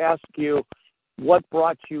forgot to ask you what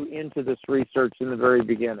brought you into this research in the very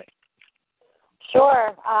beginning.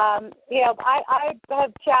 Sure. I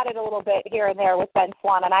have chatted a little bit here and there with Ben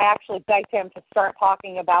Swan, and I actually begged him to start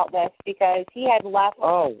talking about this because he had left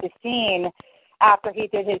the scene after he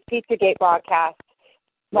did his Pizzagate broadcast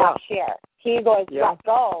last year. He was let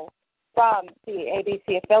go from the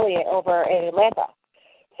ABC affiliate over in Atlanta.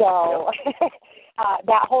 So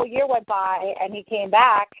that whole year went by, and he came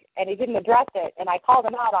back, and he didn't address it. And I called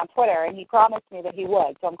him out on Twitter, and he promised me that he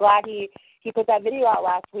would. So I'm glad he put that video out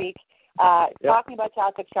last week talking about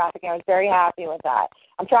child sex trafficking. I was very happy with that.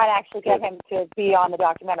 I'm trying to actually get him to be on the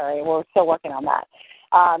documentary. We're still working on that.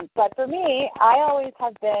 But for me, I always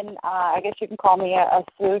have been, I guess you can call me a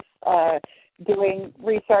sleuth, doing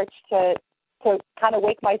research to kind of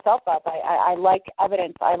wake myself up. I like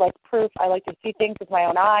evidence. I like proof. I like to see things with my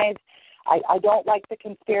own eyes. I don't like the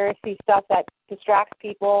conspiracy stuff that distracts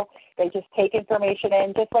people. They just take information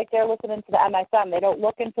in, just like they're listening to the MSM. They don't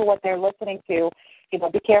look into what they're listening to.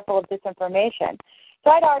 Be careful of disinformation.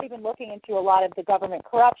 So I'd already been looking into a lot of the government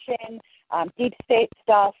corruption, deep state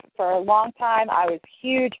stuff for a long time. I was a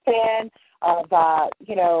huge fan of,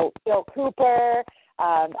 Bill Cooper.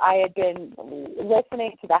 I had been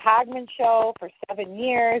listening to the Hagman Show for 7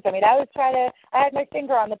 years. I mean, I had my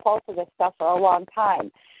finger on the pulse of this stuff for a long time.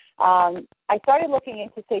 I started looking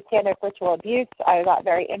into satanic ritual abuse. I got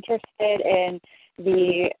very interested in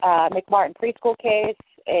the McMartin preschool case,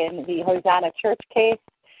 in the Hosanna Church case,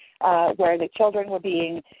 where the children were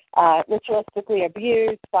being ritualistically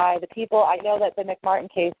abused by the people. I know that the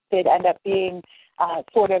McMartin case did end up being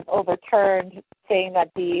sort of overturned, saying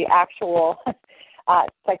that the actual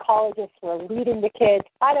psychologists were leading the kids.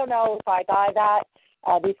 I don't know if I buy that.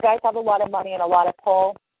 These guys have a lot of money and a lot of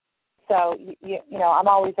pull. So, I'm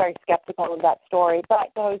always very skeptical of that story.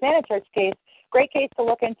 But the Hosanna Church case, great case to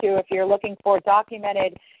look into if you're looking for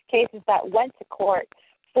documented cases that went to court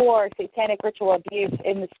for satanic ritual abuse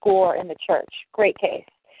in the school or in the church. Great case.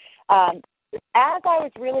 As I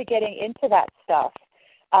was really getting into that stuff,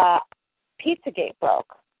 Pizzagate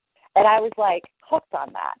broke, and I was like hooked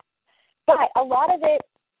on that. But a lot of it,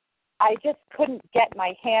 I just couldn't get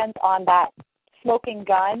my hands on that smoking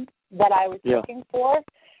gun that I was looking for.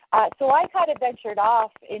 So I kind of ventured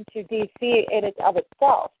off into D.C. in it of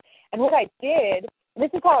itself. And what I did, and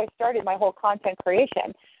this is how I started my whole content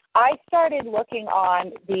creation, I started looking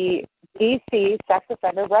on the D.C. Sex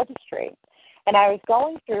Offender Registry. And I was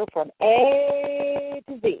going through from A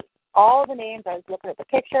to Z, all the names. I was looking at the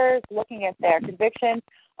pictures, looking at their convictions.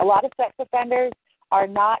 A lot of sex offenders are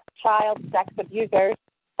not child sex abusers.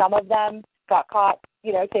 Some of them got caught,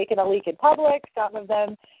 taking a leak in public. Some of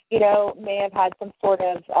them, may have had some sort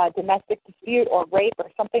of domestic dispute or rape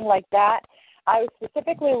or something like that. I was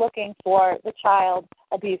specifically looking for the child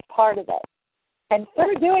abuse part of it. And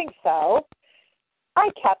through doing so, I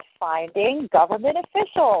kept finding government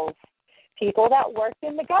officials, people that worked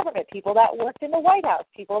in the government, people that worked in the White House,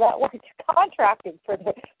 people that worked contracted for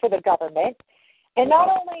the government. And not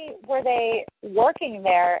only were they working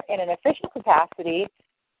there in an official capacity,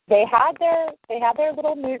 they had their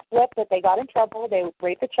little news slip that they got in trouble, they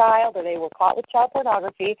raped a child, or they were caught with child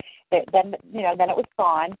pornography. Then it was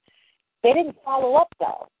gone. They didn't follow up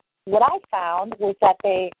though. What I found was that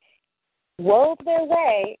they wove their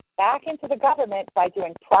way back into the government by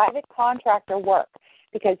doing private contractor work,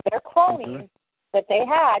 because their cronies that they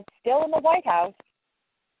had still in the White House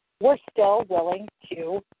were still willing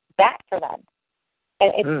to back for them.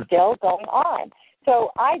 And it's still going on.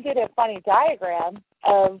 So I did a funny diagram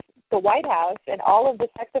of the White House and all of the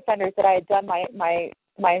sex offenders that I had done my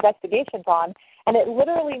investigations on, and it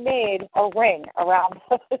literally made a ring around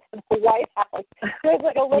the White House. There's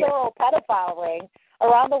like a literal pedophile ring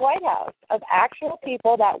around the White House of actual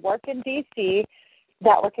people that worked in D.C.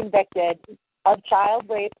 that were convicted of child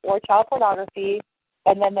rape or child pornography,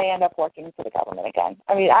 and then they end up working for the government again.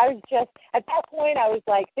 I mean, I was just, at that point, I was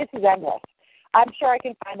like, this is endless. I'm sure I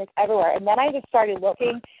can find this everywhere. And then I just started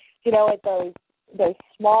looking, at those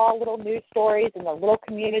small little news stories in the little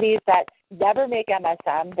communities that never make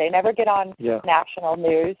MSM. They never get on national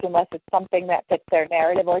news unless it's something that fits their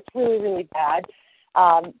narrative or it's really, really bad.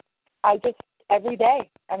 Every day,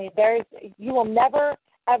 I mean, you will never,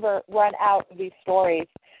 ever run out of these stories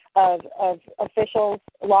of officials,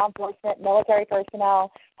 law enforcement, military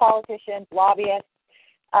personnel, politicians, lobbyists,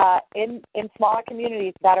 in smaller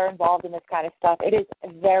communities that are involved in this kind of stuff. It is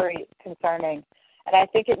very concerning, and I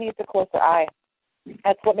think it needs a closer eye.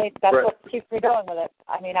 That's what keeps me going with it.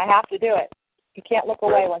 I mean, I have to do it. You can't look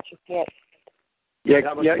away once you see it. Yeah.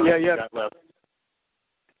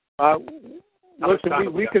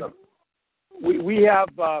 Listen, we have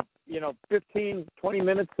 15, 20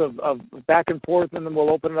 minutes of back and forth, and then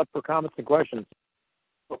we'll open it up for comments and questions.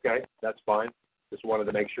 Okay, that's fine. Just wanted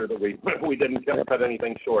to make sure that we didn't cut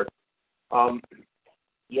anything short.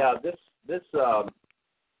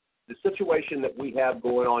 The situation that we have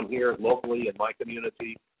going on here locally in my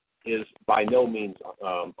community is by no means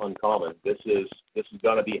uncommon. This is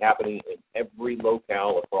going to be happening in every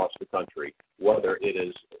locale across the country, whether it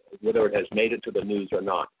has made it to the news or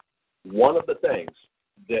not. One of the things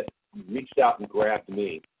that reached out and grabbed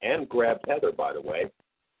me, and grabbed Heather, by the way,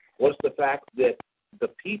 was the fact that the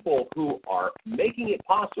people who are making it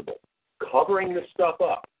possible, covering this stuff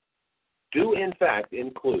up, do in fact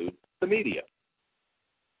include the media.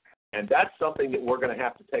 And that's something that we're going to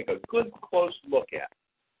have to take a good, close look at.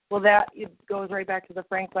 Well, that it goes right back to the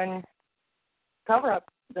Franklin cover-up,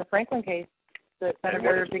 the Franklin case, the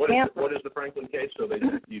Senator DeCamp. What is the Franklin case? So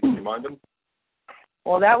you can remind them.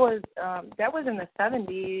 Well, that was in the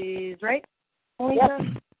 70s, right? Yeah,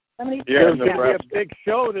 there's going to be a big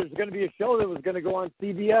show. There's going to be a show that was going to go on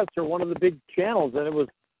CBS or one of the big channels, and it was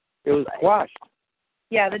quashed.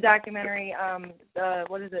 Yeah, the documentary.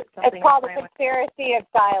 What is it? It's called The Conspiracy of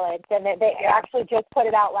Silence, and they actually just put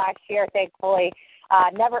it out last year, thankfully.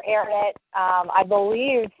 Never aired it. I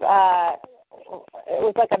believe it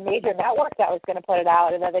was like a major network that was going to put it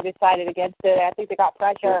out, and then they decided against it. I think they got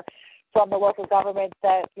pressure from the local government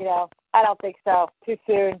that, I don't think so, too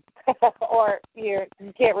soon, or you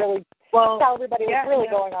can't really tell everybody what's really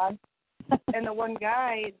going on. And the one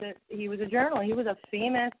guy, he was a journalist. He was a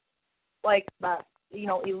famous,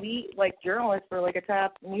 elite, journalist for, a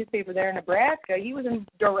top newspaper there in Nebraska. He was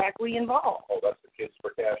directly involved. Oh, that's the Kids for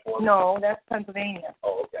Cash one? No, that's Pennsylvania.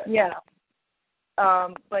 Oh, okay. Yeah.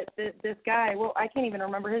 But this guy, I can't even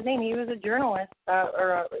remember his name. He was a journalist,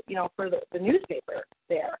 for the newspaper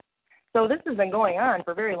there. So this has been going on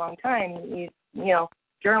for a very long time.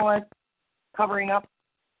 Journalists covering up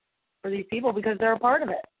for these people because they're a part of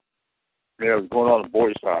it. Yeah, it was going on in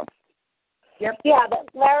Boys Town. Yep. Yeah,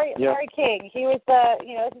 Larry King. He was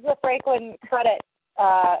this is the Franklin credit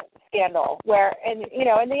scandal where, and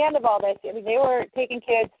in the end of all this, they were taking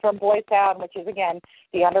kids from Boys Town, which is again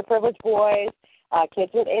the underprivileged boys,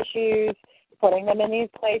 kids with issues, putting them in these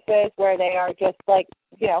places where they are just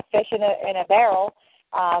fish in a barrel.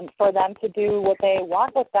 For them to do what they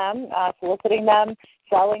want with them, soliciting them,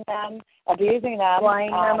 selling them, abusing them,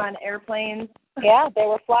 flying them on airplanes. Yeah, they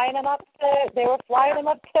were flying them up to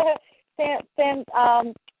San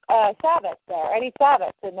Sabbath there, Eddie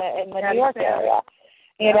Sabbath in the New York area.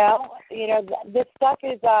 This stuff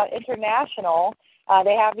is international.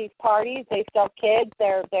 They have these parties. They sell kids.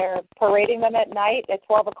 They're parading them at night at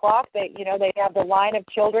 12 o'clock. They have the line of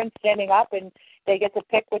children standing up, and they get to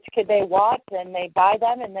pick which kid they want, and they buy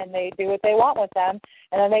them, and then they do what they want with them,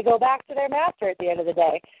 and then they go back to their master at the end of the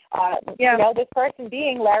day. This person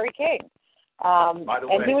being Larry King. By the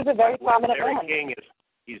way, and he was a very prominent Larry man. King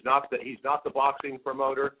he's not the boxing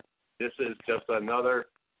promoter. This is just another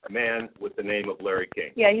man with the name of Larry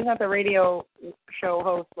King. Yeah, he's not the radio show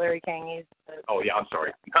host, Larry King. He's I'm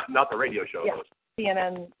sorry. Not the radio show host.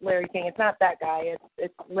 CNN Larry King. It's not that guy.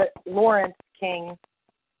 It's Lawrence King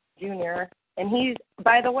Jr., and he's,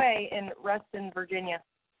 by the way, in Reston, Virginia,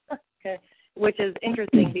 which is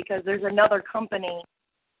interesting because there's another company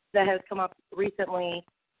that has come up recently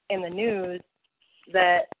in the news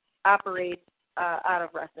that operates out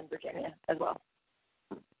of Reston, Virginia as well.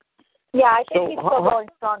 Yeah, I think he's still going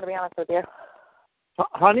strong, to be honest with you.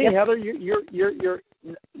 Honey, Heather,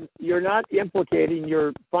 you're not implicating.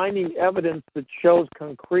 You're finding evidence that shows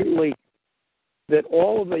concretely that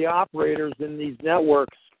all of the operators in these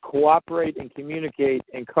networks cooperate and communicate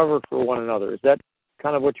and cover for one another. Is that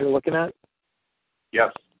kind of what you're looking at?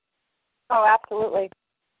 Yes. Oh, absolutely.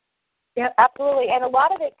 Yeah, absolutely. And a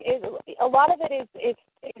lot of it is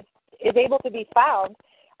able to be found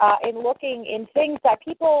in looking in things that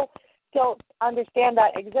people don't understand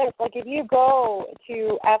that exist. Like if you go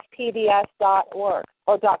to fpds.org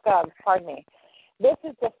or .gov, pardon me, this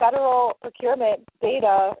is the federal procurement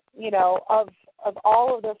data, of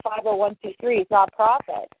all of the 501c3s,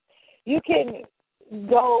 nonprofits. You can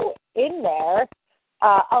go in there.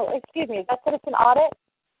 Excuse me, is that Citizen Audit?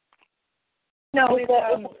 No,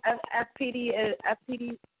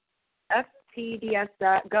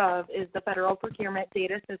 FPDS.gov is the federal procurement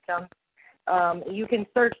data system. You can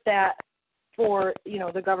search that for,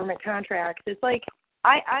 the government contracts. It's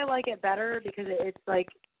I like it better because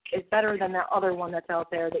it's better than that other one that's out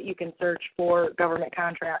there that you can search for government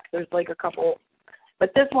contracts. There's a couple,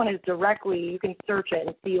 but this one is directly, you can search it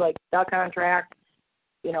and see the contract,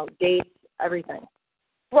 dates, everything.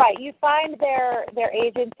 Right. You find their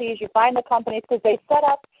agencies, you find the companies, because they set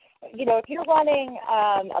up, if you're running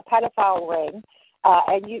a pedophile ring,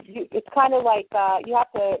 And it's kind of like you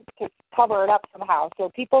have to cover it up somehow. So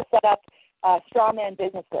people set up straw man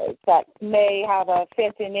businesses that may have a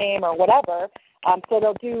fancy name or whatever. So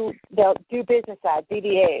they'll do business ads,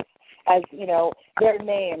 BDAs, as their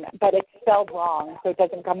name, but it's spelled wrong, so it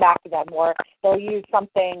doesn't come back to them. Or they'll use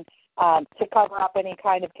something to cover up any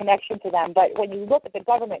kind of connection to them. But when you look at the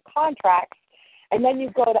government contracts, and then you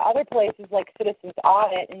go to other places like Citizens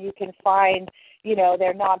Audit, and you can find,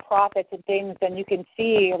 their nonprofits and things, and you can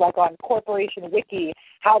see, like on Corporation Wiki,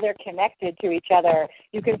 how they're connected to each other.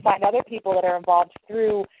 You can find other people that are involved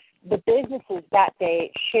through the businesses that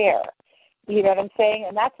they share. You know what I'm saying?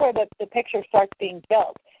 And that's where the picture starts being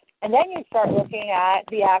built. And then you start looking at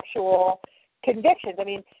the actual convictions. I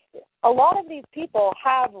mean, a lot of these people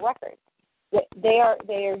have records. They are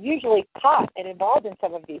usually caught and involved in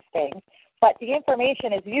some of these things, but the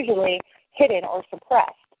information is usually hidden or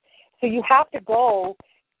suppressed. So you have to go,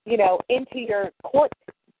 into your court,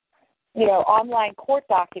 online court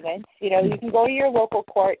documents. You can go to your local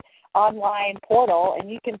court online portal, and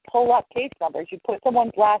you can pull up case numbers. You put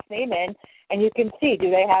someone's last name in, and you can see, do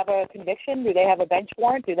they have a conviction? Do they have a bench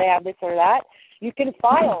warrant? Do they have this or that? You can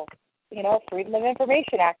file, Freedom of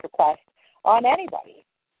Information Act request on anybody,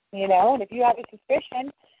 and if you have a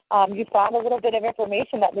suspicion, you found a little bit of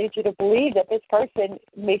information that leads you to believe that this person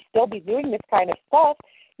may still be doing this kind of stuff,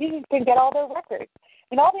 you can get all their records.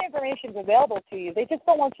 And all the information is available to you. They just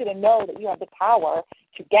don't want you to know that you have the power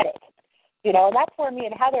to get it. And that's where me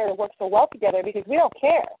and Heather work so well together, because we don't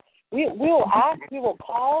care. We will ask, we will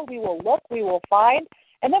call, we will look, we will find,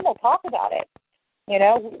 and then we'll talk about it.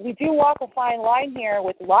 We do walk a fine line here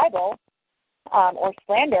with libel or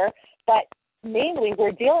slander, but mainly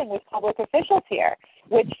we're dealing with public officials here,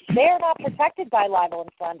 which they are not protected by libel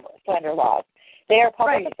and slander laws. They are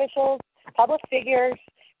public officials, public figures,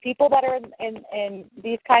 people that are in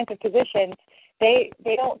these kinds of positions. They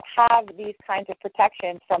don't have these kinds of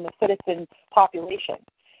protections from the citizen population.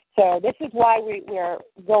 So this is why we're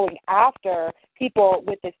going after people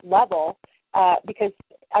with this level, because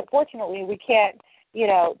unfortunately we can't,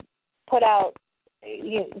 put out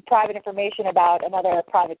private information about another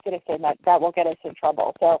private citizen that will get us in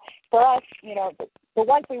trouble. So for us, the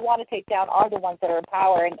ones we want to take down are the ones that are in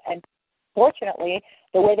power, and fortunately,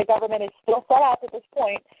 the way the government is still set up at this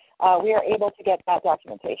point, we are able to get that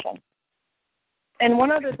documentation. And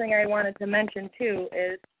one other thing I wanted to mention too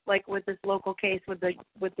is, like with this local case with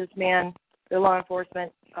this man, the law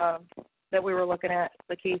enforcement that we were looking at,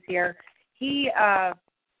 the case here, he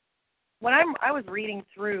when I was reading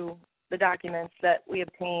through the documents that we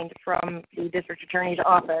obtained from the district attorney's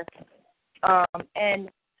office, and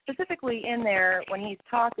specifically in there when he's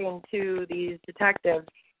talking to these detectives,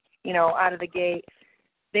 out of the gate,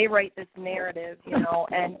 they write this narrative,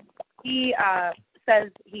 and he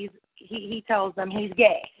says he tells them he's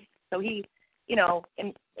gay. So he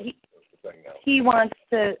wants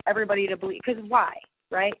everybody to believe, because why,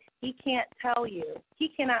 right? He can't tell you. He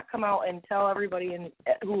cannot come out and tell everybody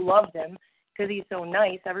who loves him, because he's so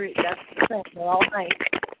nice. That's the thing. They're all nice.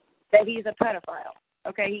 That he's a pedophile.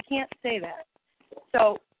 Okay, he can't say that.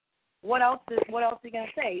 So what else is he going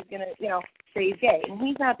to say? He's going to say he's gay, and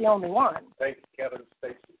he's not the only one. Thanks, Kevin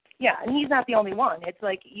Spacey. Yeah, and he's not the only one. It's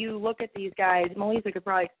like you look at these guys. Mellisa could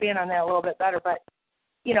probably expand on that a little bit better, but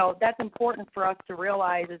that's important for us to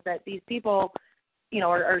realize, is that these people,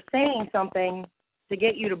 are saying something to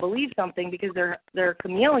get you to believe something, because they're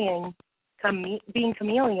being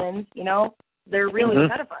chameleons. They're really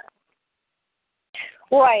pedophiles.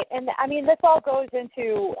 Right, and I mean, this all goes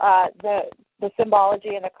into the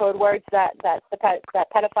symbology and the code words that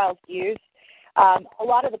pedophiles use. A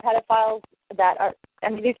lot of the pedophiles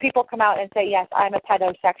these people come out and say, yes, I'm a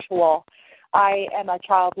pedosexual, I am a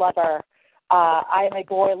child lover, I am a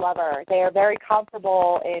boy lover. They are very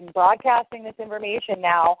comfortable in broadcasting this information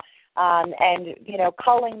now, and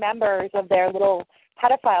culling members of their little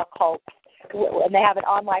pedophile cults, and they have an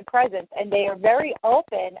online presence, and they are very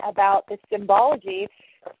open about the symbology,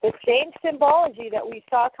 the same symbology that we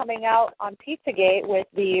saw coming out on Pizzagate with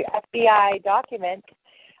the FBI documents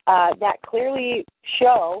that clearly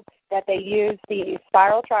show that they use the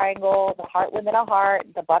spiral triangle, the heart within a heart,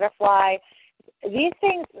 the butterfly. These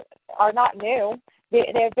things are not new.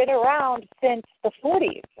 They've been around since the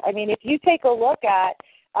 40s. I mean, if you take a look at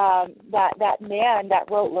that man that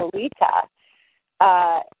wrote Lolita,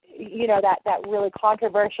 that really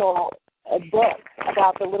controversial book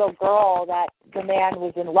about the little girl that the man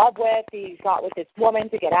was in love with. He got with this woman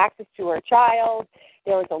to get access to her child.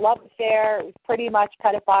 There was a love affair. It was pretty much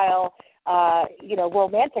pedophile,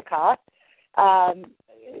 romantica,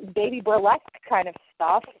 baby burlesque kind of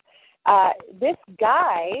stuff. This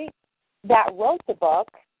guy that wrote the book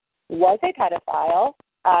was a pedophile.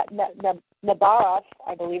 Nabarov,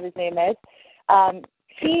 I believe his name is.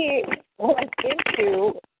 He was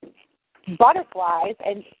into butterflies,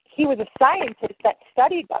 and he was a scientist that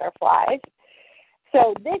studied butterflies.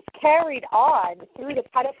 So this carried on through the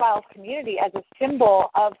pedophile community as a symbol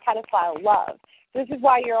of pedophile love. This is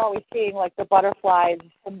why you're always seeing, like, the butterflies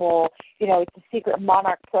symbol, it's the secret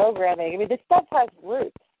monarch programming. I mean, this stuff has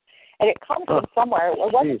roots, and it comes from somewhere. It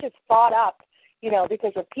wasn't just thought up,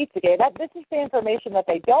 because of Pizzagate. This is the information that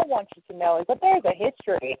they don't want you to know, is that there's a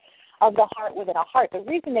history of the heart within a heart. The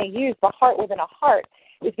reason they use the heart within a heart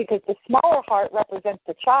is because the smaller heart represents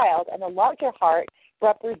the child, and the larger heart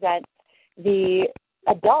represents the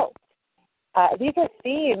adult. These are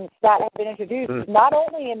themes that have been introduced not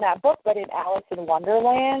only in that book, but in Alice in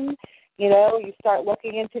Wonderland. You start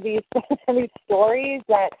looking into these stories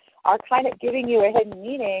that are kind of giving you a hidden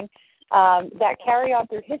meaning that carry on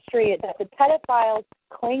through history that the pedophiles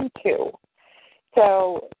cling to.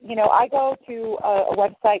 So, I go to a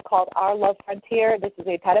website called Our Love Frontier. This is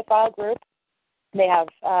a pedophile group. They have,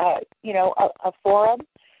 a forum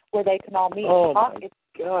where they can all meet and talk. It's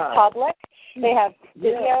public. They have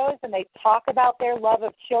videos, and they talk about their love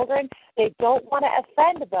of children. They don't want to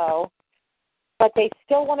offend, though, but they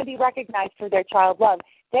still want to be recognized for their child love.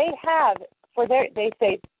 They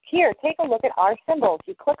say, here, take a look at our symbols.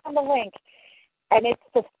 You click on the link, and it's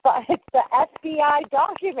the FBI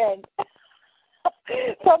document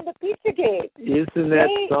from the Pizzagate. Isn't that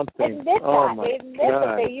something?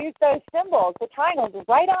 They use those symbols, the triangles,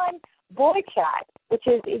 right on Boy Chat,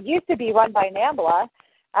 it used to be run by NAMBLA,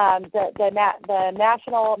 the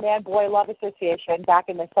National Man-Boy Love Association back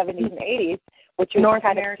in the 70s and 80s, which was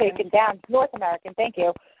kind of taken down. North American, thank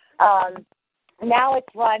you. Now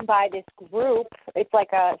it's run by this group. It's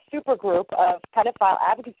like a super group of pedophile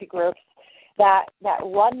advocacy groups that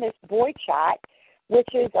run this Boy Chat, which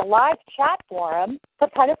is a live chat forum for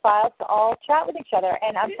pedophiles to all chat with each other.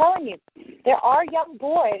 And I'm telling you, there are young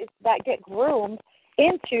boys that get groomed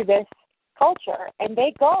into this culture, and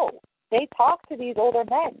they talk to these older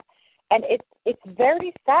men. And it's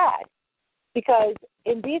very sad, because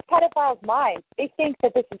in these pedophiles' minds, they think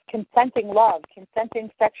that this is consenting love, consenting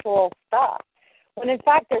sexual stuff, when in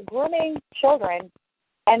fact they're grooming children,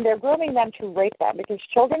 and they're grooming them to rape them, because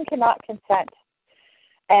children cannot consent.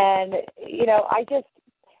 And,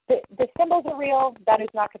 the symbols are real. That is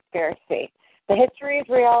not conspiracy. The history is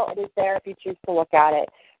real. It is there if you choose to look at it.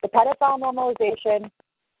 The pedophile normalization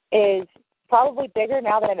is probably bigger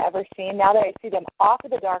now than I've ever seen. Now that I see them off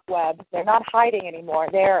of the dark web, they're not hiding anymore.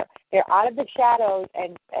 They're out of the shadows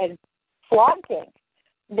and flaunting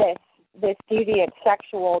this deviant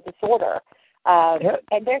sexual disorder.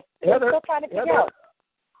 And they're still trying to figure out.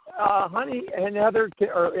 Honey and Heather,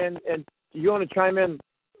 and you want to chime in,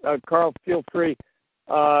 Carl, feel free.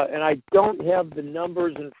 And I don't have the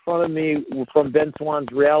numbers in front of me from Ben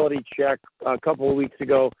Swan's reality check a couple of weeks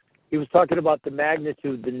ago. He was talking about the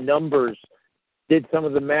magnitude, the numbers, did some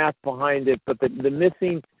of the math behind it, but the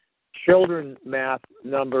missing children math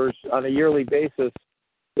numbers on a yearly basis,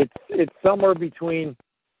 it's somewhere between,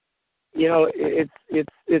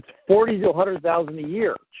 it's 40 to 100,000 a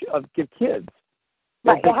year of kids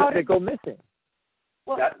that go missing.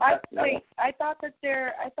 Well, I thought that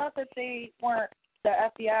they weren't, the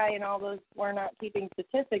FBI and all those were not keeping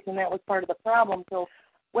statistics, and that was part of the problem. So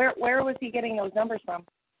where was he getting those numbers from?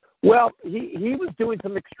 Well, he was doing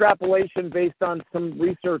some extrapolation based on some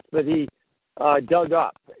research that he dug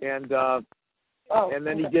up, and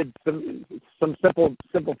then he did some simple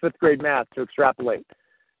fifth grade math to extrapolate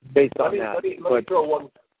based on that. Let me throw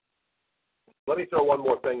one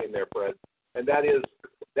more thing in there, Fred, and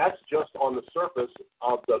that's just on the surface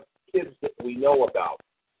of the kids that we know about.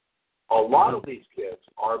 A lot of these kids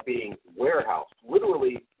are being warehoused,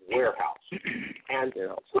 literally warehoused, and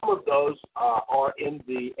some of those are in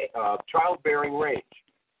the childbearing range.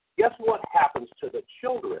 Guess what happens to the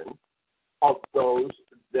children of those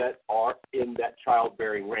that are in that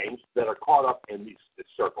childbearing range that are caught up in these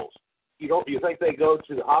circles? Do you think they go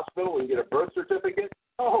to the hospital and get a birth certificate?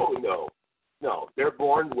 Oh, no. They're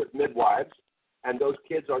born with midwives, and those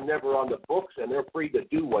kids are never on the books, and they're free to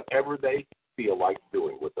do whatever they feel like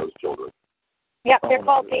doing with those children. Yep, they're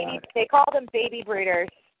called baby. They call them baby breeders.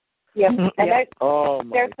 Yep. And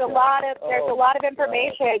there's a lot of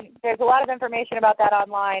information. There's a lot of information about that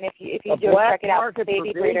online if you do check it out.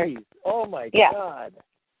 Baby breeders. Oh my God.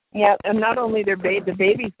 Yep. And not only the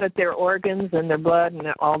babies, but their organs and their blood and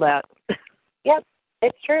all that. Yep,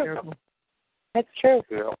 it's true. Terrible. It's true.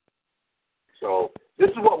 Yeah. So this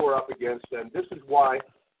is what we're up against, and this is why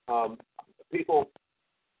people,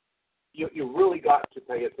 you really got to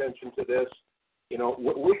pay attention to this. You know,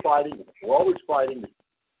 we're fighting. We're always fighting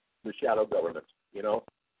the shadow government. You know,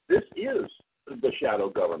 this is the shadow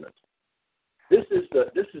government. This is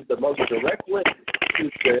the most direct link to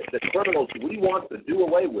the criminals we want to do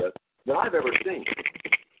away with that I've ever seen.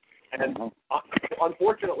 And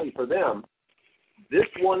unfortunately for them, this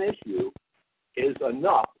one issue is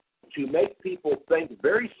enough to make people think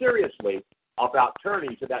very seriously about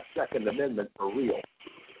turning to that Second Amendment for real.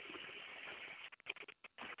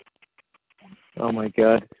 Oh, my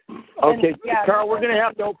God. Okay, Carl, we're going to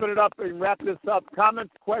have to open it up and wrap this up.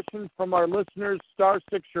 Comments, questions from our listeners, *6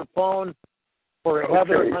 your phone for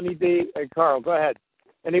Heather, Honeybee, and Carl. Go ahead.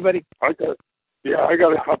 Anybody? I got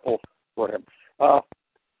a couple for him.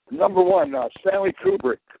 Number one, Stanley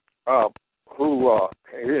Kubrick, who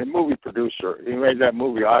is a movie producer. He made that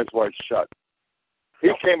movie Eyes Wide Shut. He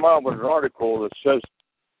came out with an article that says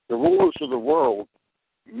the rulers of the world,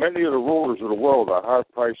 many of the rulers of the world are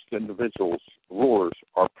high-priced individuals. Rulers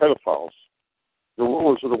are pedophiles. The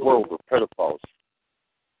rulers of the world are pedophiles.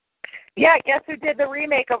 Yeah, guess who did the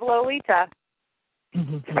remake of Lolita?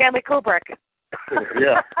 Stanley Kubrick.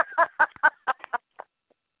 Yeah.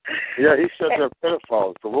 Yeah, he said they're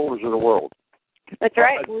pedophiles, the rulers of the world. That's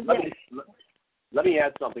right. Let me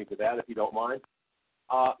add something to that, if you don't mind.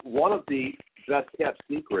 One of the best-kept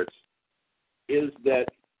secrets is that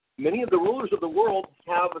many of the rulers of the world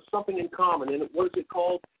have something in common. And what is it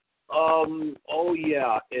called?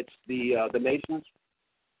 It's the Masons.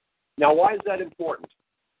 Now, why is that important?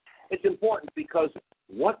 It's important because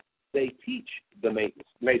what they teach the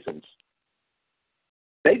Masons,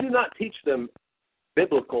 they do not teach them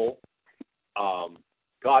biblical,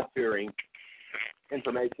 God-fearing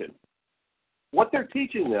information. What they're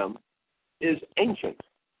teaching them is ancient,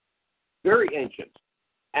 very ancient.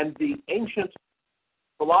 And the ancient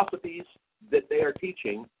philosophies that they are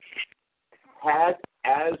teaching had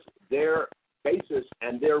as their basis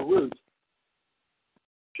and their root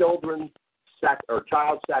child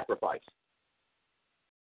sacrifice.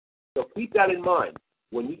 So keep that in mind.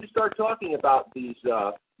 When you start talking about these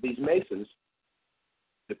Masons,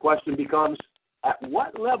 the question becomes, at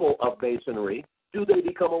what level of Masonry do they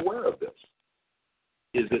become aware of this?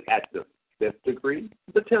 Is it at the 5th degree,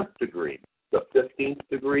 the 10th degree, the 15th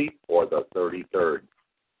degree, or the 33rd?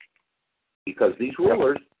 Because these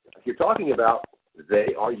rulers you're talking about,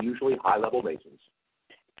 they are usually high-level Masons.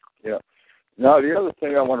 Yeah. Now, the other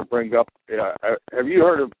thing I want to bring up, have you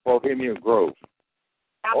heard of Bohemian Grove?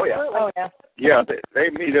 Absolutely. Oh, yeah. Yeah, they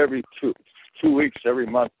meet every two weeks, every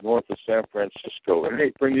month north of San Francisco, and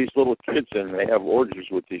they bring these little kids in, and they have orgies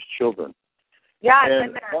with these children. Yeah,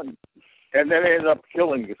 and then they end up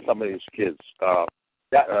killing some of these kids.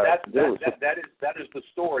 That is the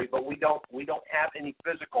story, but we don't have any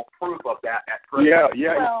physical proof of that at present.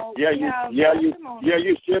 Yes,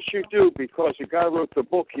 you do, because the guy wrote the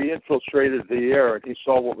book. He infiltrated the air and he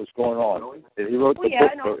saw what was going on. And he wrote the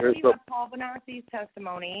book. No, you have Paul Bonassi's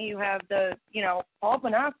testimony. You have Paul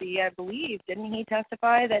Bonassi, I believe, didn't he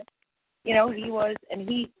testify that he was, and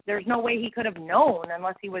there's no way he could have known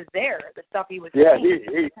unless he was there, the stuff he was saying.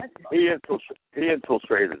 He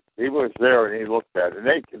infiltrated. He was there and he looked at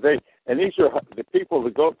it. And these are the people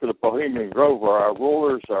that go to the Bohemian Grove are our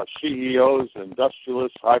rulers, our CEOs,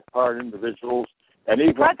 industrialists, high-powered individuals, and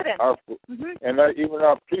even even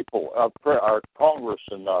our people, our Congress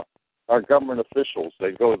and our government officials.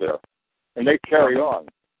 They go there and they carry on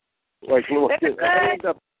like little kids.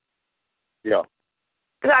 Yeah.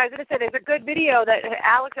 I was going to say, there's a good video that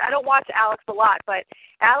Alex, I don't watch Alex a lot, but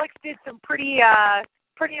Alex did some pretty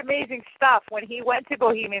amazing stuff when he went to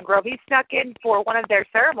Bohemian Grove. He snuck in for one of their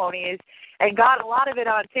ceremonies and got a lot of it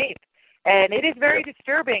on tape. And it is very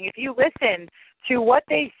disturbing if you listen to what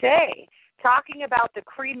they say, talking about the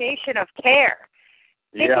cremation of care.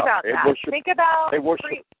 Think about that. Think about... They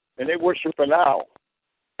worship an owl.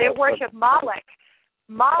 They worship Moloch.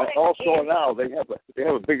 And also now they have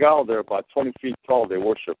a big owl there about 20 feet tall they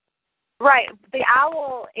worship. Right. The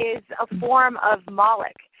owl is a form of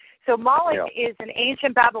Moloch. So Moloch is an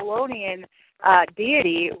ancient Babylonian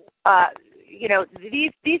deity.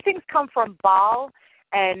 These things come from Baal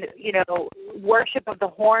and, worship of the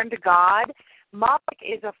horned god. Moloch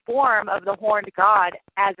is a form of the horned god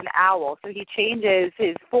as an owl, so he changes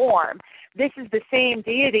his form. This is the same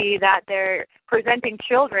deity that they're presenting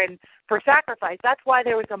children for sacrifice. That's why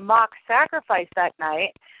there was a mock sacrifice that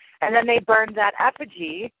night, and then they burned that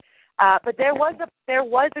effigy. But there was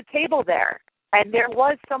a table there, and there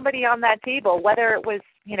was somebody on that table. Whether it was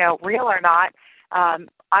real or not,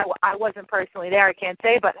 I wasn't personally there. I can't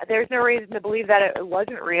say, but there's no reason to believe that it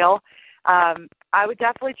wasn't real. I would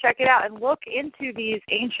definitely check it out and look into these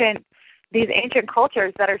ancient these ancient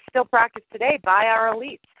cultures that are still practiced today by our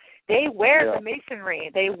elites. They wear the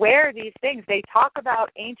masonry. They wear these things. They talk about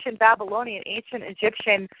ancient Babylonian, ancient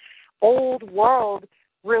Egyptian, old world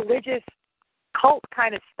religious cult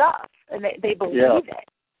kind of stuff, and they believe it.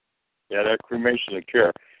 Yeah, that cremation of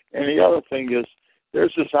care. And the other thing is,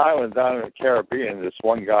 there's this island down in the Caribbean this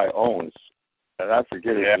one guy owns, and I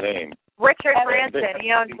forget his name. Richard Branson.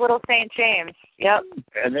 He owns Little St. James. Yep.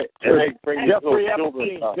 And they bring his little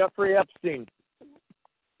children down. Jeffrey Epstein.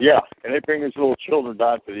 Yeah, and they bring his little children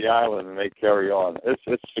down to the island, and they carry on. It's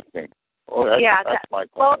sickening. Oh, that's my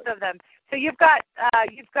comment. Both of them. So you've got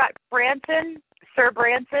Branson, Sir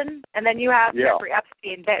Branson, and then you have Jeffrey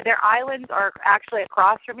Epstein. Their islands are actually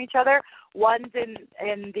across from each other. One's in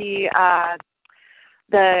the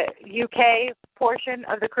UK portion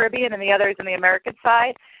of the Caribbean, and the other is in the American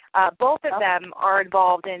side. Both of them are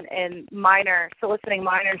involved in soliciting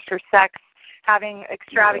minors for sex, having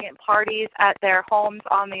extravagant parties at their homes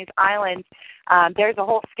on these islands. There's a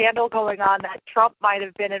whole scandal going on that Trump might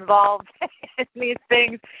have been involved in these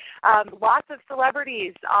things. Lots of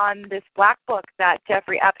celebrities on this black book that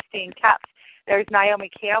Jeffrey Epstein kept. There's Naomi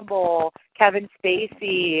Campbell, Kevin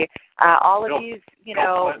Spacey, all of these,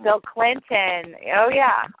 Bill Clinton. Oh,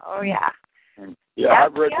 yeah. Yeah,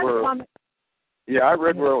 I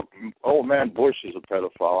read where old man Bush is a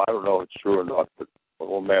pedophile. I don't know if it's true or not, but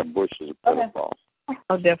old man Bush is a pedophile.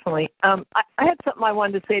 Oh, definitely. I had something I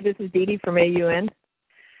wanted to say. This is Dee Dee from AUN.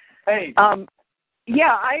 Hey.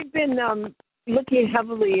 I've been looking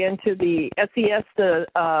heavily into the SES,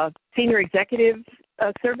 the Senior Executive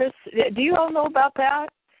Service. Do you all know about that?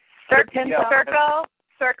 Serco and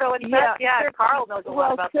Carl knows a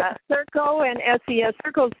lot about that. Serco and SES.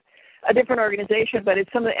 Serco's a different organization, but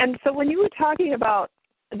it's something. And so when you were talking about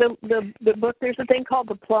the book, there's a thing called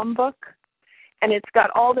the Plum Book, and it's got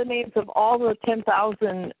all the names of all the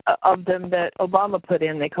 10,000 of them that Obama put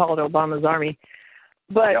in. They call it Obama's Army.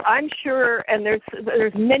 But I'm sure, and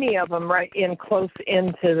there's many of them right in close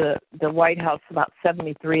into the White House, about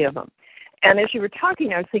 73 of them. And as you were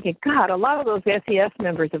talking, I was thinking, God, a lot of those SES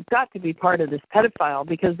members have got to be part of this pedophile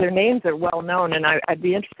because their names are well known, and I'd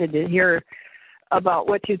be interested to hear about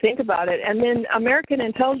what you think about it. And then American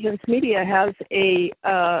Intelligence Media has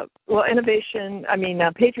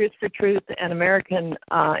Patriots for Truth and American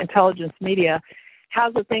Intelligence Media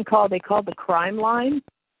has a thing called the Crime Line.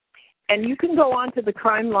 And you can go onto the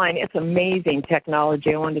Crime Line. It's amazing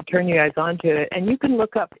technology. I wanted to turn you guys onto it. And you can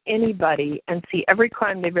look up anybody and see every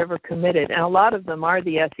crime they've ever committed. And a lot of them are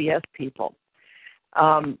the SES people.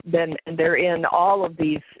 Then they're in all of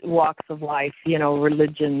these walks of life,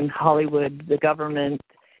 religion, Hollywood, the government,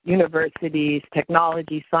 universities,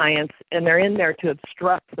 technology, science, and they're in there to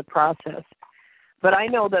obstruct the process. But I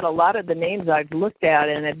know that a lot of the names I've looked at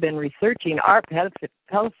and have been researching are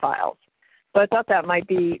pedophiles. So I thought that might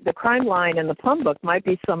be the Crime Line and the Plum Book might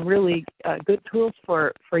be some really good tools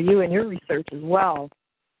for you and your research as well.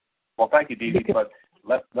 Well, thank you, Dee Dee.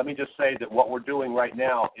 But let me just say that what I'm doing right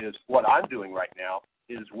now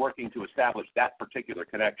is working to establish that particular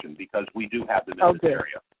connection because we do have them in this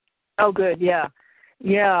area. Oh, good. Yeah.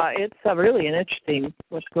 Yeah, it's really interesting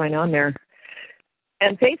what's going on there.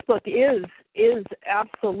 And Facebook is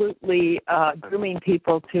absolutely grooming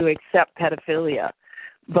people to accept pedophilia.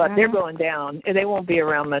 But they're going down, and they won't be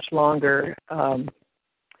around much longer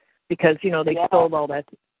because they stole all that.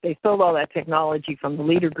 They stole all that technology from the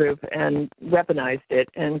leader group and weaponized it,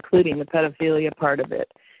 including the pedophilia part of it.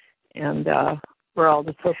 And we're all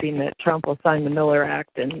just hoping that Trump will sign the Miller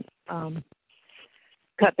Act and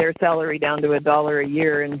cut their salary down to $1 a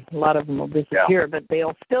year, and a lot of them will disappear. But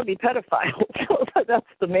they'll still be pedophiles. So that's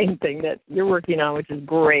the main thing that you're working on, which is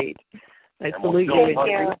great. I salute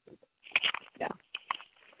you. Yeah.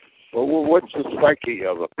 Well, what's the psyche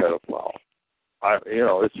of a pedophile?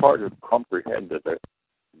 It's hard to comprehend that the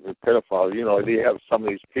pedophile. They have some of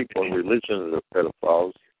these people in religion that are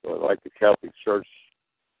pedophiles, like the Catholic Church,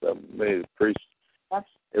 many of the priests.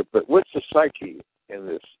 But what's the psyche in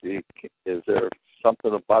this? Is there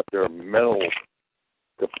something about their mental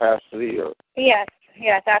capacity? Or Yes,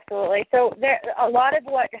 absolutely. So a lot of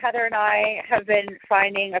what Heather and I have been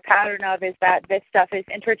finding a pattern of is that this stuff is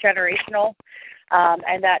intergenerational.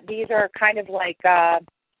 And that these are kind of like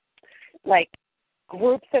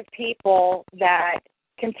groups of people that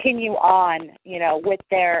continue on, with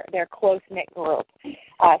their close-knit group.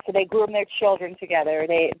 So they groom their children together.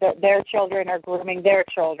 Their children are grooming their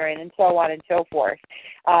children, and so on and so forth.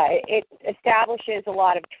 It establishes a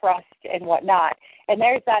lot of trust and whatnot. And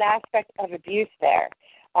there's that aspect of abuse there.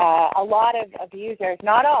 A lot of abusers,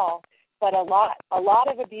 not all, but a lot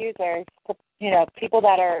of abusers, people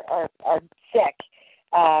that are sick,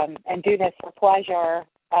 and do this for pleasure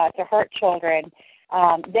to hurt children,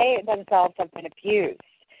 they themselves have been abused.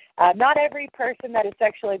 Not every person that is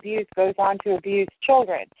sexually abused goes on to abuse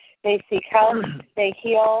children. They seek help, they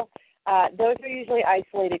heal. Those are usually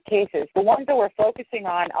isolated cases. The ones that we're focusing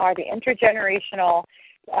on are the intergenerational,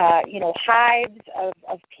 hives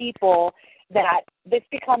of people that this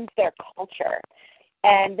becomes their culture.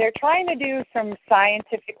 And they're trying to do some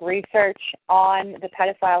scientific research on the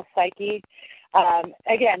pedophile psyche.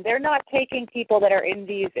 Again, they're not taking people that are in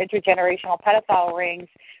these intergenerational pedophile rings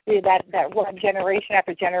that run generation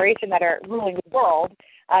after generation that are ruling the world.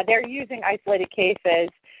 They're using isolated cases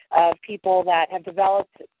of people that have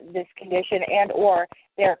developed this condition, and or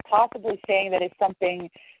they're possibly saying that it's something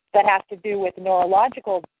that has to do with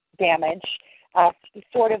neurological damage,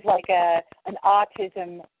 sort of like an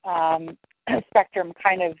autism spectrum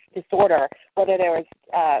kind of disorder, whether there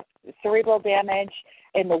was cerebral damage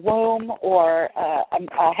in the womb or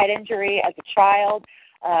a head injury as a child,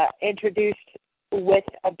 introduced with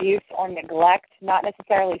abuse or neglect, not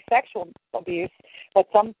necessarily sexual abuse, but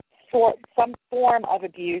some form of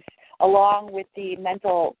abuse, along with the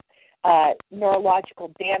mental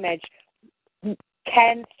neurological damage,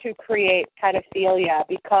 tends to create pedophilia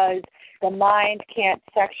because the mind can't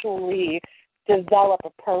sexually develop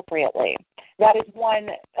appropriately. That is one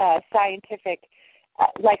scientific,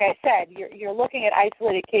 like I said, you're looking at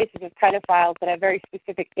isolated cases of pedophiles that have very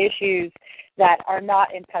specific issues that are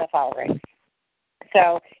not in pedophile rings.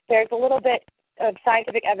 So there's a little bit of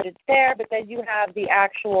scientific evidence there, but then you have the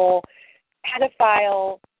actual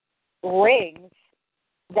pedophile rings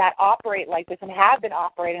that operate like this and have been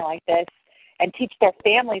operating like this and teach their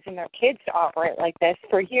families and their kids to operate like this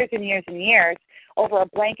for years and years and years over a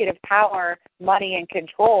blanket of power, money, and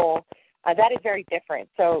control. That is very different.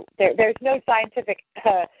 So there's no scientific,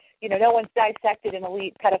 no one's dissected an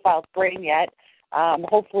elite pedophile's brain yet.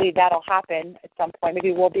 Hopefully that'll happen at some point.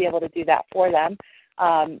 Maybe we'll be able to do that for them.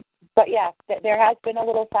 But yeah, there has been a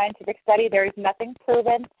little scientific study. There is nothing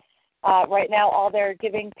proven. Right now, all they're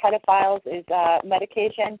giving pedophiles is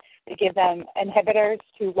medication. They give them inhibitors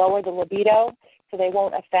to lower the libido so they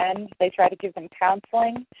won't offend. They try to give them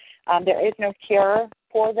counseling. There is no cure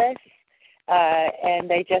for this. And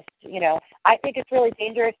they just, I think it's really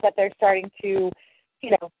dangerous that they're starting to,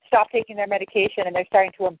 stop taking their medication and they're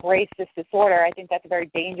starting to embrace this disorder. I think that's a very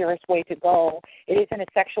dangerous way to go. It isn't a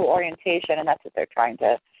sexual orientation, and that's what they're trying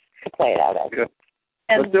to play it out as. Yeah.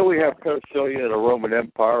 And, but then we have pedophilia in the Roman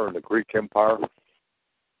Empire and the Greek Empire.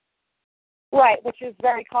 Right, which is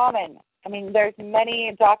very common. I mean, there's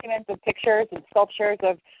many documents and pictures and sculptures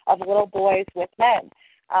of little boys with men.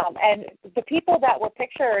 And the people that were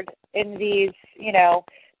pictured in these,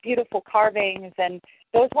 beautiful carvings, and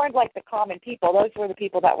those weren't like the common people. Those were the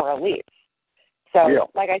people that were elite. So,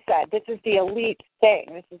 Like I said, this is the elite thing.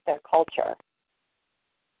 This is their culture.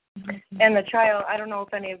 And the child, I don't know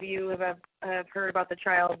if any of you have heard about the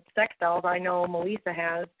child sex dolls. I know Mellisa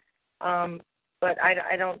has, but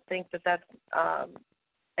I don't think that that's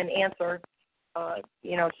an answer, to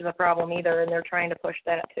the problem either, and they're trying to push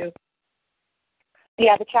that too.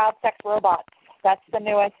 Yeah, the child sex robots. That's the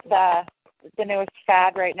newest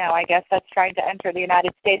fad right now, I guess, that's trying to enter the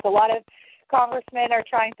United States. A lot of congressmen are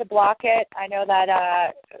trying to block it. I know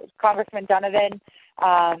that Congressman Donovan,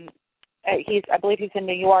 I believe he's in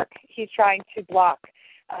New York. He's trying to block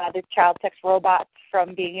the child sex robots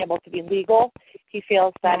from being able to be legal. He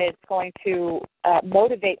feels that it's going to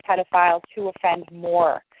motivate pedophiles to offend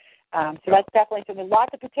more. So that's definitely something.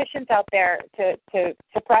 Lots of petitions out there to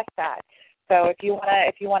suppress that. So if you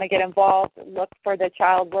want to get involved, look for the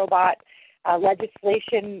child robot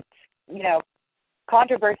legislation.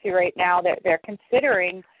 Controversy right now that they're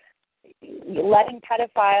considering letting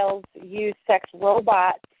pedophiles use sex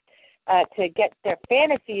robots to get their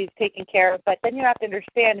fantasies taken care of. But then you have to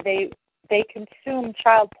understand they consume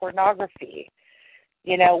child pornography,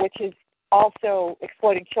 which is also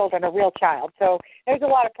exploiting children, a real child. So there's a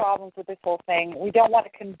lot of problems with this whole thing. We don't want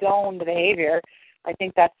to condone the behavior. I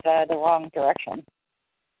think that's the wrong direction.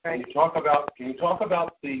 Can you talk about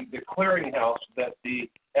the clearinghouse that the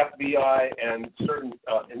FBI and certain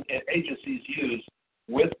agencies use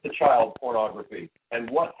with the child pornography, and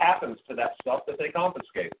what happens to that stuff that they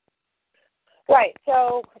confiscate? Right.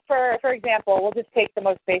 So, for example, we'll just take the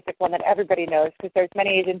most basic one that everybody knows, because there's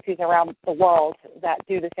many agencies around the world that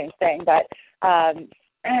do the same thing. But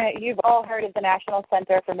you've all heard of the National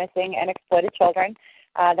Center for Missing and Exploited Children.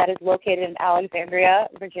 That is located in Alexandria,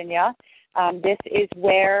 Virginia. This is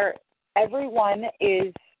where everyone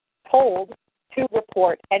is told to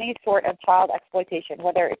report any sort of child exploitation,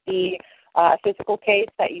 whether it be a physical case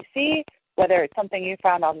that you see, whether it's something you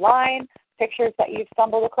found online, pictures that you've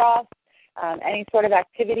stumbled across, any sort of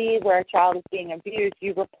activity where a child is being abused,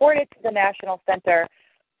 you report it to the National Center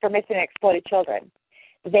for Missing and Exploited Children.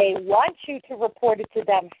 They want you to report it to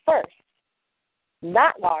them first,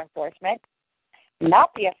 not law enforcement, not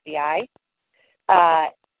the FBI.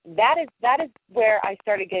 That is where I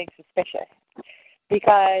started getting suspicious,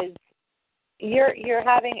 because you're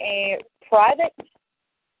having a private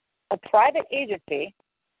agency,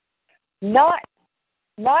 not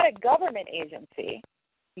a government agency,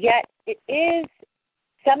 yet it is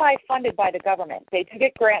semi-funded by the government. They do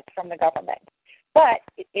get grants from the government, but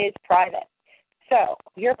it is private. So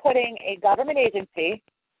you're putting a government agency,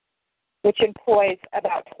 which employs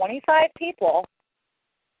about 25 people,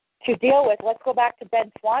 to deal with, let's go back to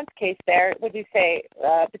Ben Swan's case there, would you say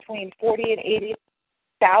between 40 and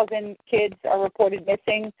 80,000 kids are reported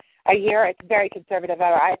missing a year? It's very conservative.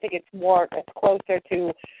 I think it's closer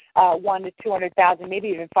to 1 to 200,000, maybe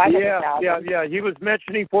even 500,000. Yeah. He was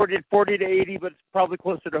mentioning 40 to 80, but it's probably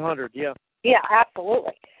closer to 100, yeah. Yeah,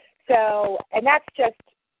 absolutely. So, and that's just,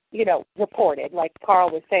 reported, like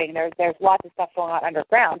Carl was saying. There's lots of stuff going on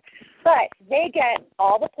underground. But they get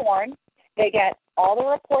all the porn. They get all the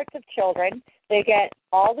reports of children. They get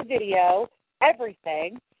all the video,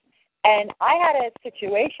 everything. And I had a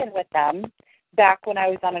situation with them back when I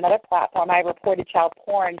was on another platform. I reported child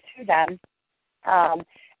porn to them.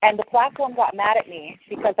 And the platform got mad at me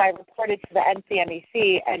because I reported to the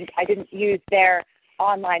NCMEC and I didn't use their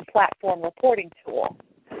online platform reporting tool.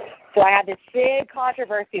 So I had this big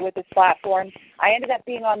controversy with this platform. I ended up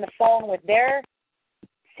being on the phone with their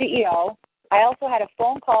CEO. I also had a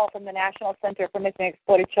phone call from the National Center for Missing and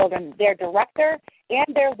Exploited Children. Their director and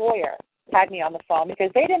their lawyer had me on the phone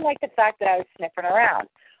because they didn't like the fact that I was sniffing around.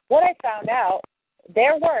 What I found out,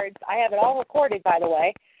 their words, I have it all recorded, by the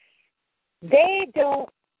way, they don't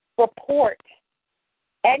report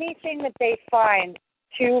anything that they find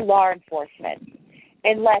to law enforcement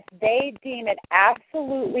unless they deem it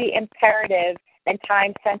absolutely imperative and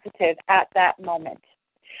time-sensitive at that moment.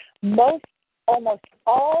 Almost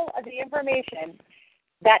all of the information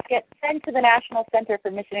that gets sent to the National Center for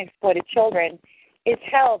Missing and Exploited Children is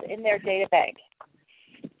held in their data bank.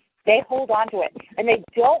 They hold on to it, and they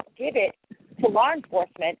don't give it to law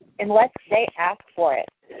enforcement unless they ask for it.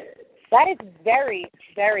 That is very,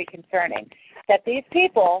 very concerning, that these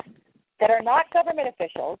people that are not government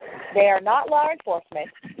officials, they are not law enforcement,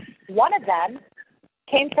 one of them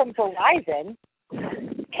came from Verizon,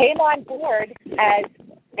 came on board as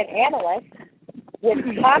an analyst with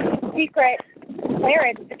top secret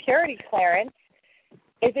clearance, security clearance,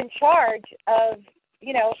 is in charge of,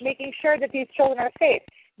 making sure that these children are safe.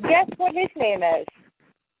 Guess what his name is?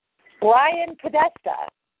 Brian Podesta.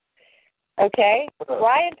 Okay?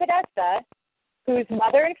 Brian Podesta, whose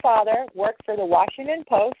mother and father work for the Washington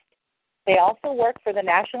Post. They also work for the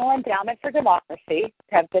National Endowment for Democracy,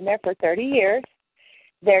 have been there for 30 years.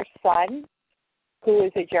 Their son, who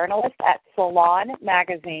is a journalist at Salon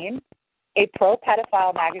magazine, a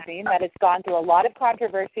pro-pedophile magazine that has gone through a lot of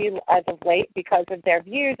controversy as of late because of their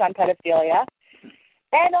views on pedophilia.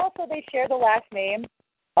 And also they share the last name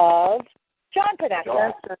of John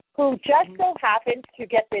Podesta, who just so happens to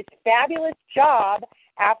get this fabulous job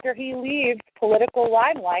after he leaves political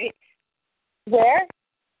limelight, where?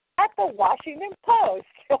 At the Washington Post,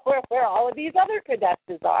 where all of these other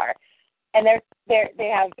Podestas are. And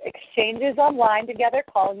they have exchanges online together,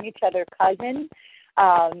 calling each other cousins.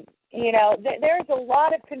 There's a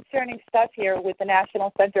lot of concerning stuff here with the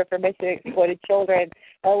National Center for Missing and Exploited Children.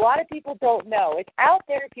 A lot of people don't know. It's out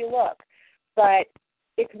there if you look, but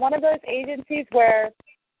it's one of those agencies where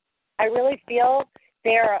I really feel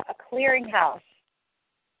they're a clearinghouse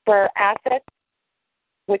for assets,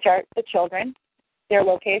 which are the children, their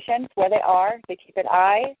locations, where they are. They keep an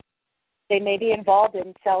eye. They may be involved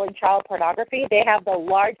in selling child pornography. They have the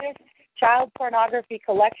largest child pornography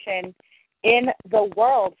collection in the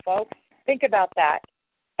world, folks. Think about that.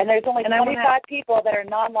 And there's only 25 people that are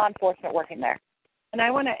non-law enforcement working there. And I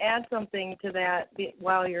want to add something to that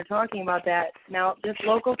while you're talking about that. Now, this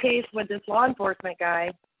local case with this law enforcement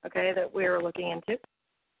guy, okay, that we were looking into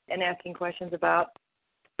and asking questions about,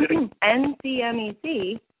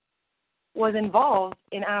 NCMEC was involved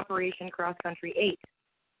in Operation Cross Country 8,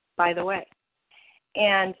 by the way.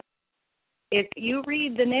 And if you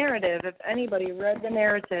read the narrative, if anybody read the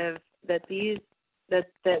narrative that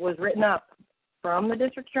was written up from the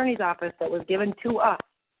district attorney's office that was given to us,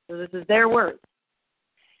 so this is their words,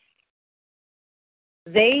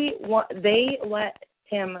 they let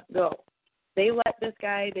him go. They let this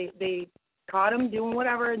guy, they caught him doing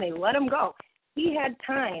whatever, and they let him go. He had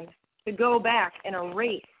time to go back and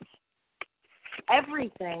erase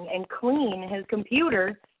everything and clean his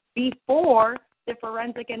computer before the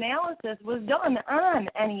forensic analysis was done on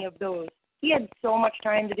any of those. He had so much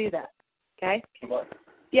time to do that. Okay? 2 months.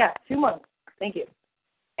 Yeah, 2 months. Thank you.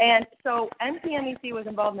 And so NCMEC was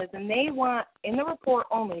involved in this, and they want, in the report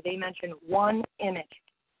only, they mention one image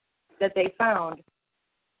that they found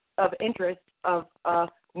of interest of a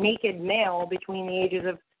naked male between the ages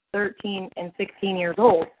of 13 and 16 years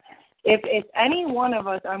old. If any one of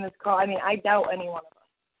us on this call, I mean, I doubt any one of us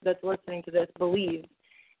that's listening to this believes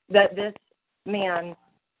that this man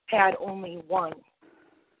had only one.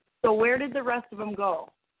 So where did the rest of them go?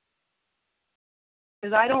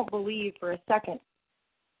 Because I don't believe for a second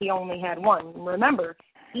he only had one. Remember,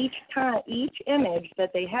 each image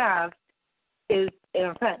that they have is an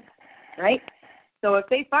offense, right? So if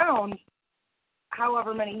they found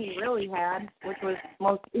however many he really had, which was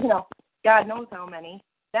most, God knows how many,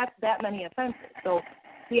 that's that many offenses. So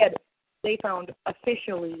they found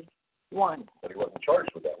officially one. But he wasn't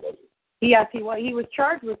charged with that, was he? Yes, he was. He was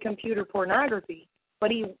charged with computer pornography,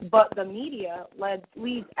 but the media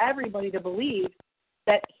leads everybody to believe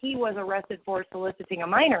that he was arrested for soliciting a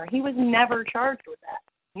minor. He was never charged with that.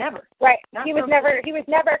 Never. Right. He was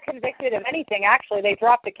never convicted of anything. Actually, they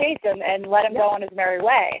dropped the case and let him go on his merry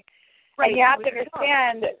way. Right. And you have to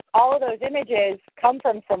understand, all of those images come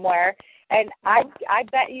from somewhere. And I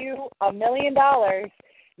bet you $1 million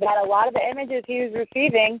that a lot of the images he was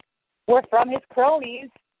receiving were from his cronies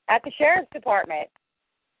at the sheriff's department.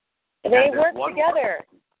 They work together.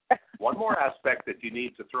 One more aspect that you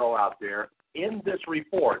need to throw out there in this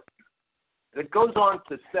report that goes on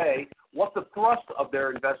to say what the thrust of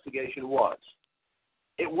their investigation was.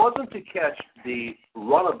 It wasn't to catch the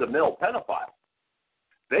run-of-the-mill pedophile.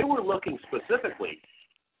 They were looking specifically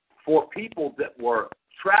for people that were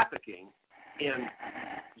trafficking in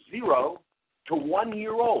 0 to 1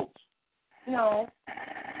 year olds. No,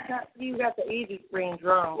 you got the age range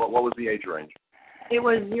wrong. What was the age range? It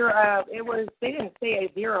was 0. They didn't say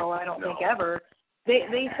a 0. I don't think ever.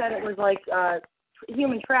 They said it was like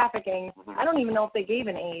human trafficking. Mm-hmm. I don't even know if they gave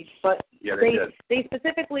an age, but they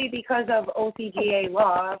specifically, because of OCGA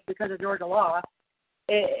law, because of Georgia law,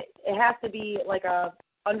 it has to be like a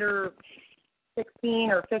under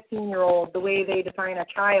 16 or 15-year-old. The way they define a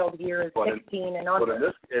child here is 16 and under.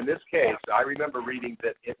 But in this case, I remember reading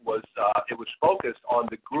that it was focused on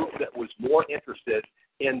the group that was more interested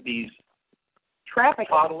in these trafficking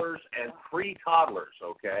toddlers and pre-toddlers.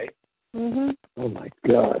 Okay. Mm-hmm. Oh my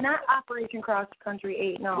God. Not Operation Cross Country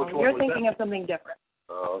 8. No, you're thinking of something different.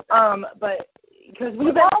 Oh. Okay. But because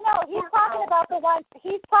he's talking about the one.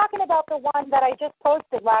 He's talking about the one that I just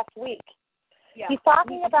posted last week. Yeah. He's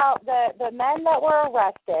talking about the men that were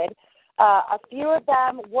arrested. A few of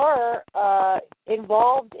them were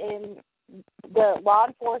involved in the law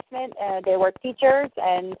enforcement. They were teachers,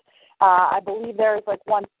 and I believe there was like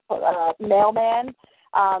one mailman.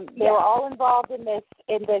 They were all involved in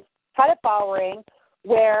this pedophile ring,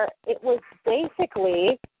 where it was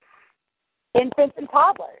basically infants and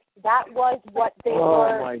toddlers. That was what they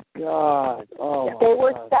were. Oh my God! They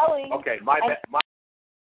were selling. Okay, my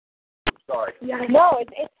sorry. Yeah, no,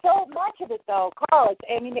 it's so much of it though, Carl.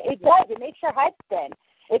 It does. It makes your head spin.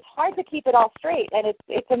 It's hard to keep it all straight, and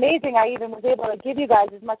it's amazing I even was able to give you guys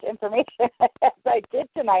as much information as I did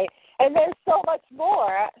tonight. And there's so much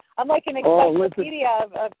more. I'm like an encyclopedia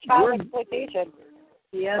of child exploitation.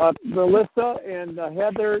 Yes. Mellisa and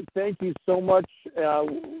Heather, thank you so much.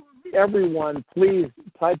 Everyone, please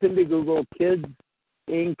type into Google Kids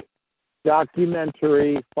Inc.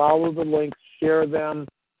 documentary. Follow the links, share them,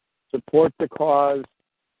 support the cause.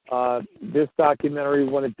 This documentary,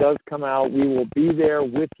 when it does come out, we will be there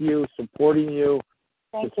with you, supporting you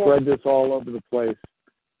to spread this all over the place.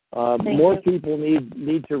 More people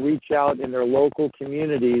need to reach out in their local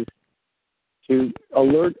communities to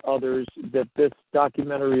alert others that this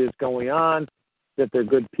documentary is going on, that they're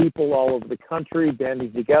good people all over the country,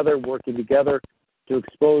 banding together, working together to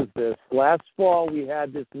expose this. Last fall, we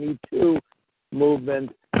had this Me Too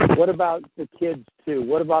movement. What about the kids, too?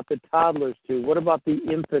 What about the toddlers, too? What about the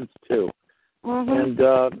infants, too? Mm-hmm.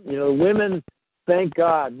 And, women, thank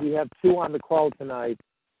God, we have 2 on the call tonight,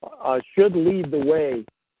 should lead the way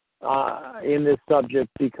in this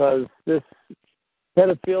subject, because this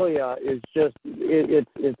pedophilia is just,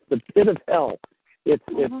 it's the pit of hell. It's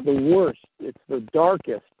the worst. It's the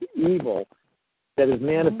darkest evil that is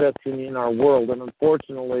manifesting in our world. And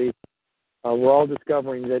unfortunately, we're all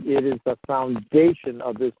discovering that it is the foundation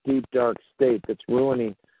of this deep, dark state that's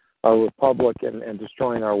ruining our republic and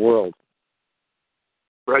destroying our world.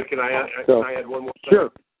 Fred, can I add one more thing?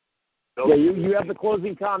 Sure. Yeah, you have the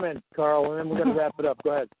closing comment, Carl, and then we're going to wrap it up.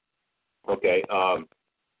 Go ahead. Okay.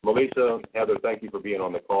 Mellisa, Heather, thank you for being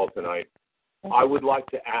on the call tonight. I would like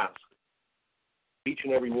to ask each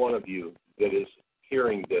and every one of you that is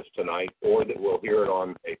hearing this tonight or that will hear it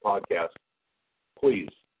on a podcast, please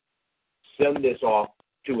send this off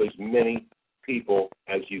to as many people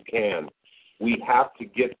as you can. We have to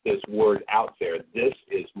get this word out there. This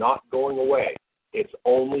is not going away. It's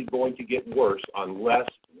only going to get worse unless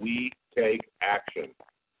we take action.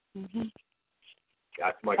 Mm-hmm.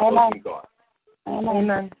 That's my closing thought.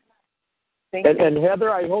 Amen. And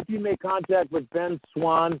Heather, I hope you make contact with Ben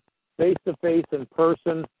Swan face-to-face in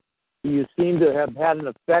person. You seem to have had an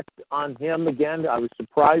effect on him again. I was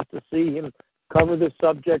surprised to see him cover this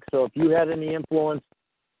subject. So if you had any influence,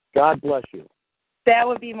 God bless you. That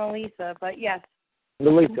would be Mellisa, but yes.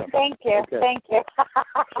 Mellisa. Thank you. Okay. Thank you.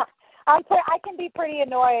 I can be pretty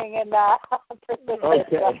annoying and persistent.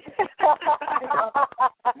 Okay.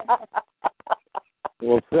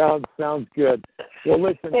 Well, sounds good. Well,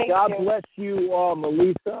 listen, God bless you all,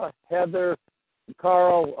 Mellisa, Heather,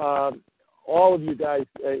 Carl, all of you guys.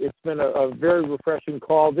 It's been a very refreshing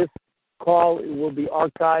call. This call will be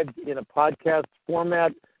archived in a podcast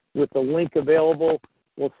format with the link available.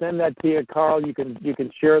 We'll send that to you, Carl. You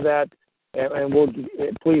can share that, and we'll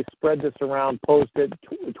please spread this around, post it,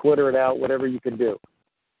 Twitter it out, whatever you can do.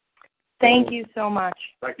 Thank you so much.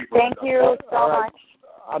 Thank you so much.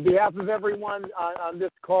 On behalf of everyone on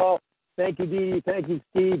this call, thank you, Dee Dee. Thank you,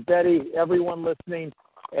 Steve, Betty, everyone listening.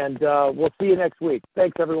 And we'll see you next week.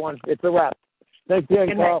 Thanks, everyone. It's a wrap. Thanks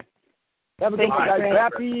again, Carl. Have a good one, guys.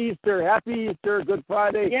 Happy Easter. Happy Easter. Good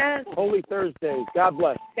Friday. Yes. Holy Thursday. God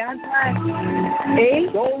bless. God bless.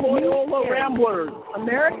 Loyola Ramblers.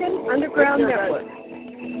 American Underground Network.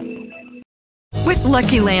 With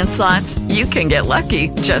Lucky Land Slots, you can get lucky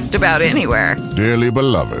just about anywhere. Dearly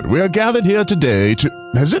beloved, we are gathered here today to...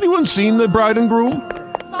 Has anyone seen the bride and groom?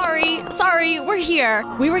 Sorry, we're here.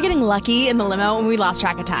 We were getting lucky in the limo and we lost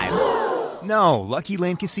track of time. No, Lucky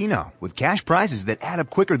Land Casino, with cash prizes that add up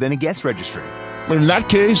quicker than a guest registry. In that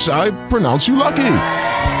case, I pronounce you lucky.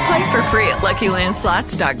 Play for free at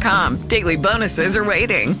LuckyLandSlots.com. Daily bonuses are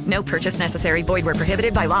waiting. No purchase necessary. Void where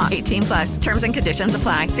prohibited by law. 18+. Terms and conditions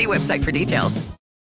apply. See website for details.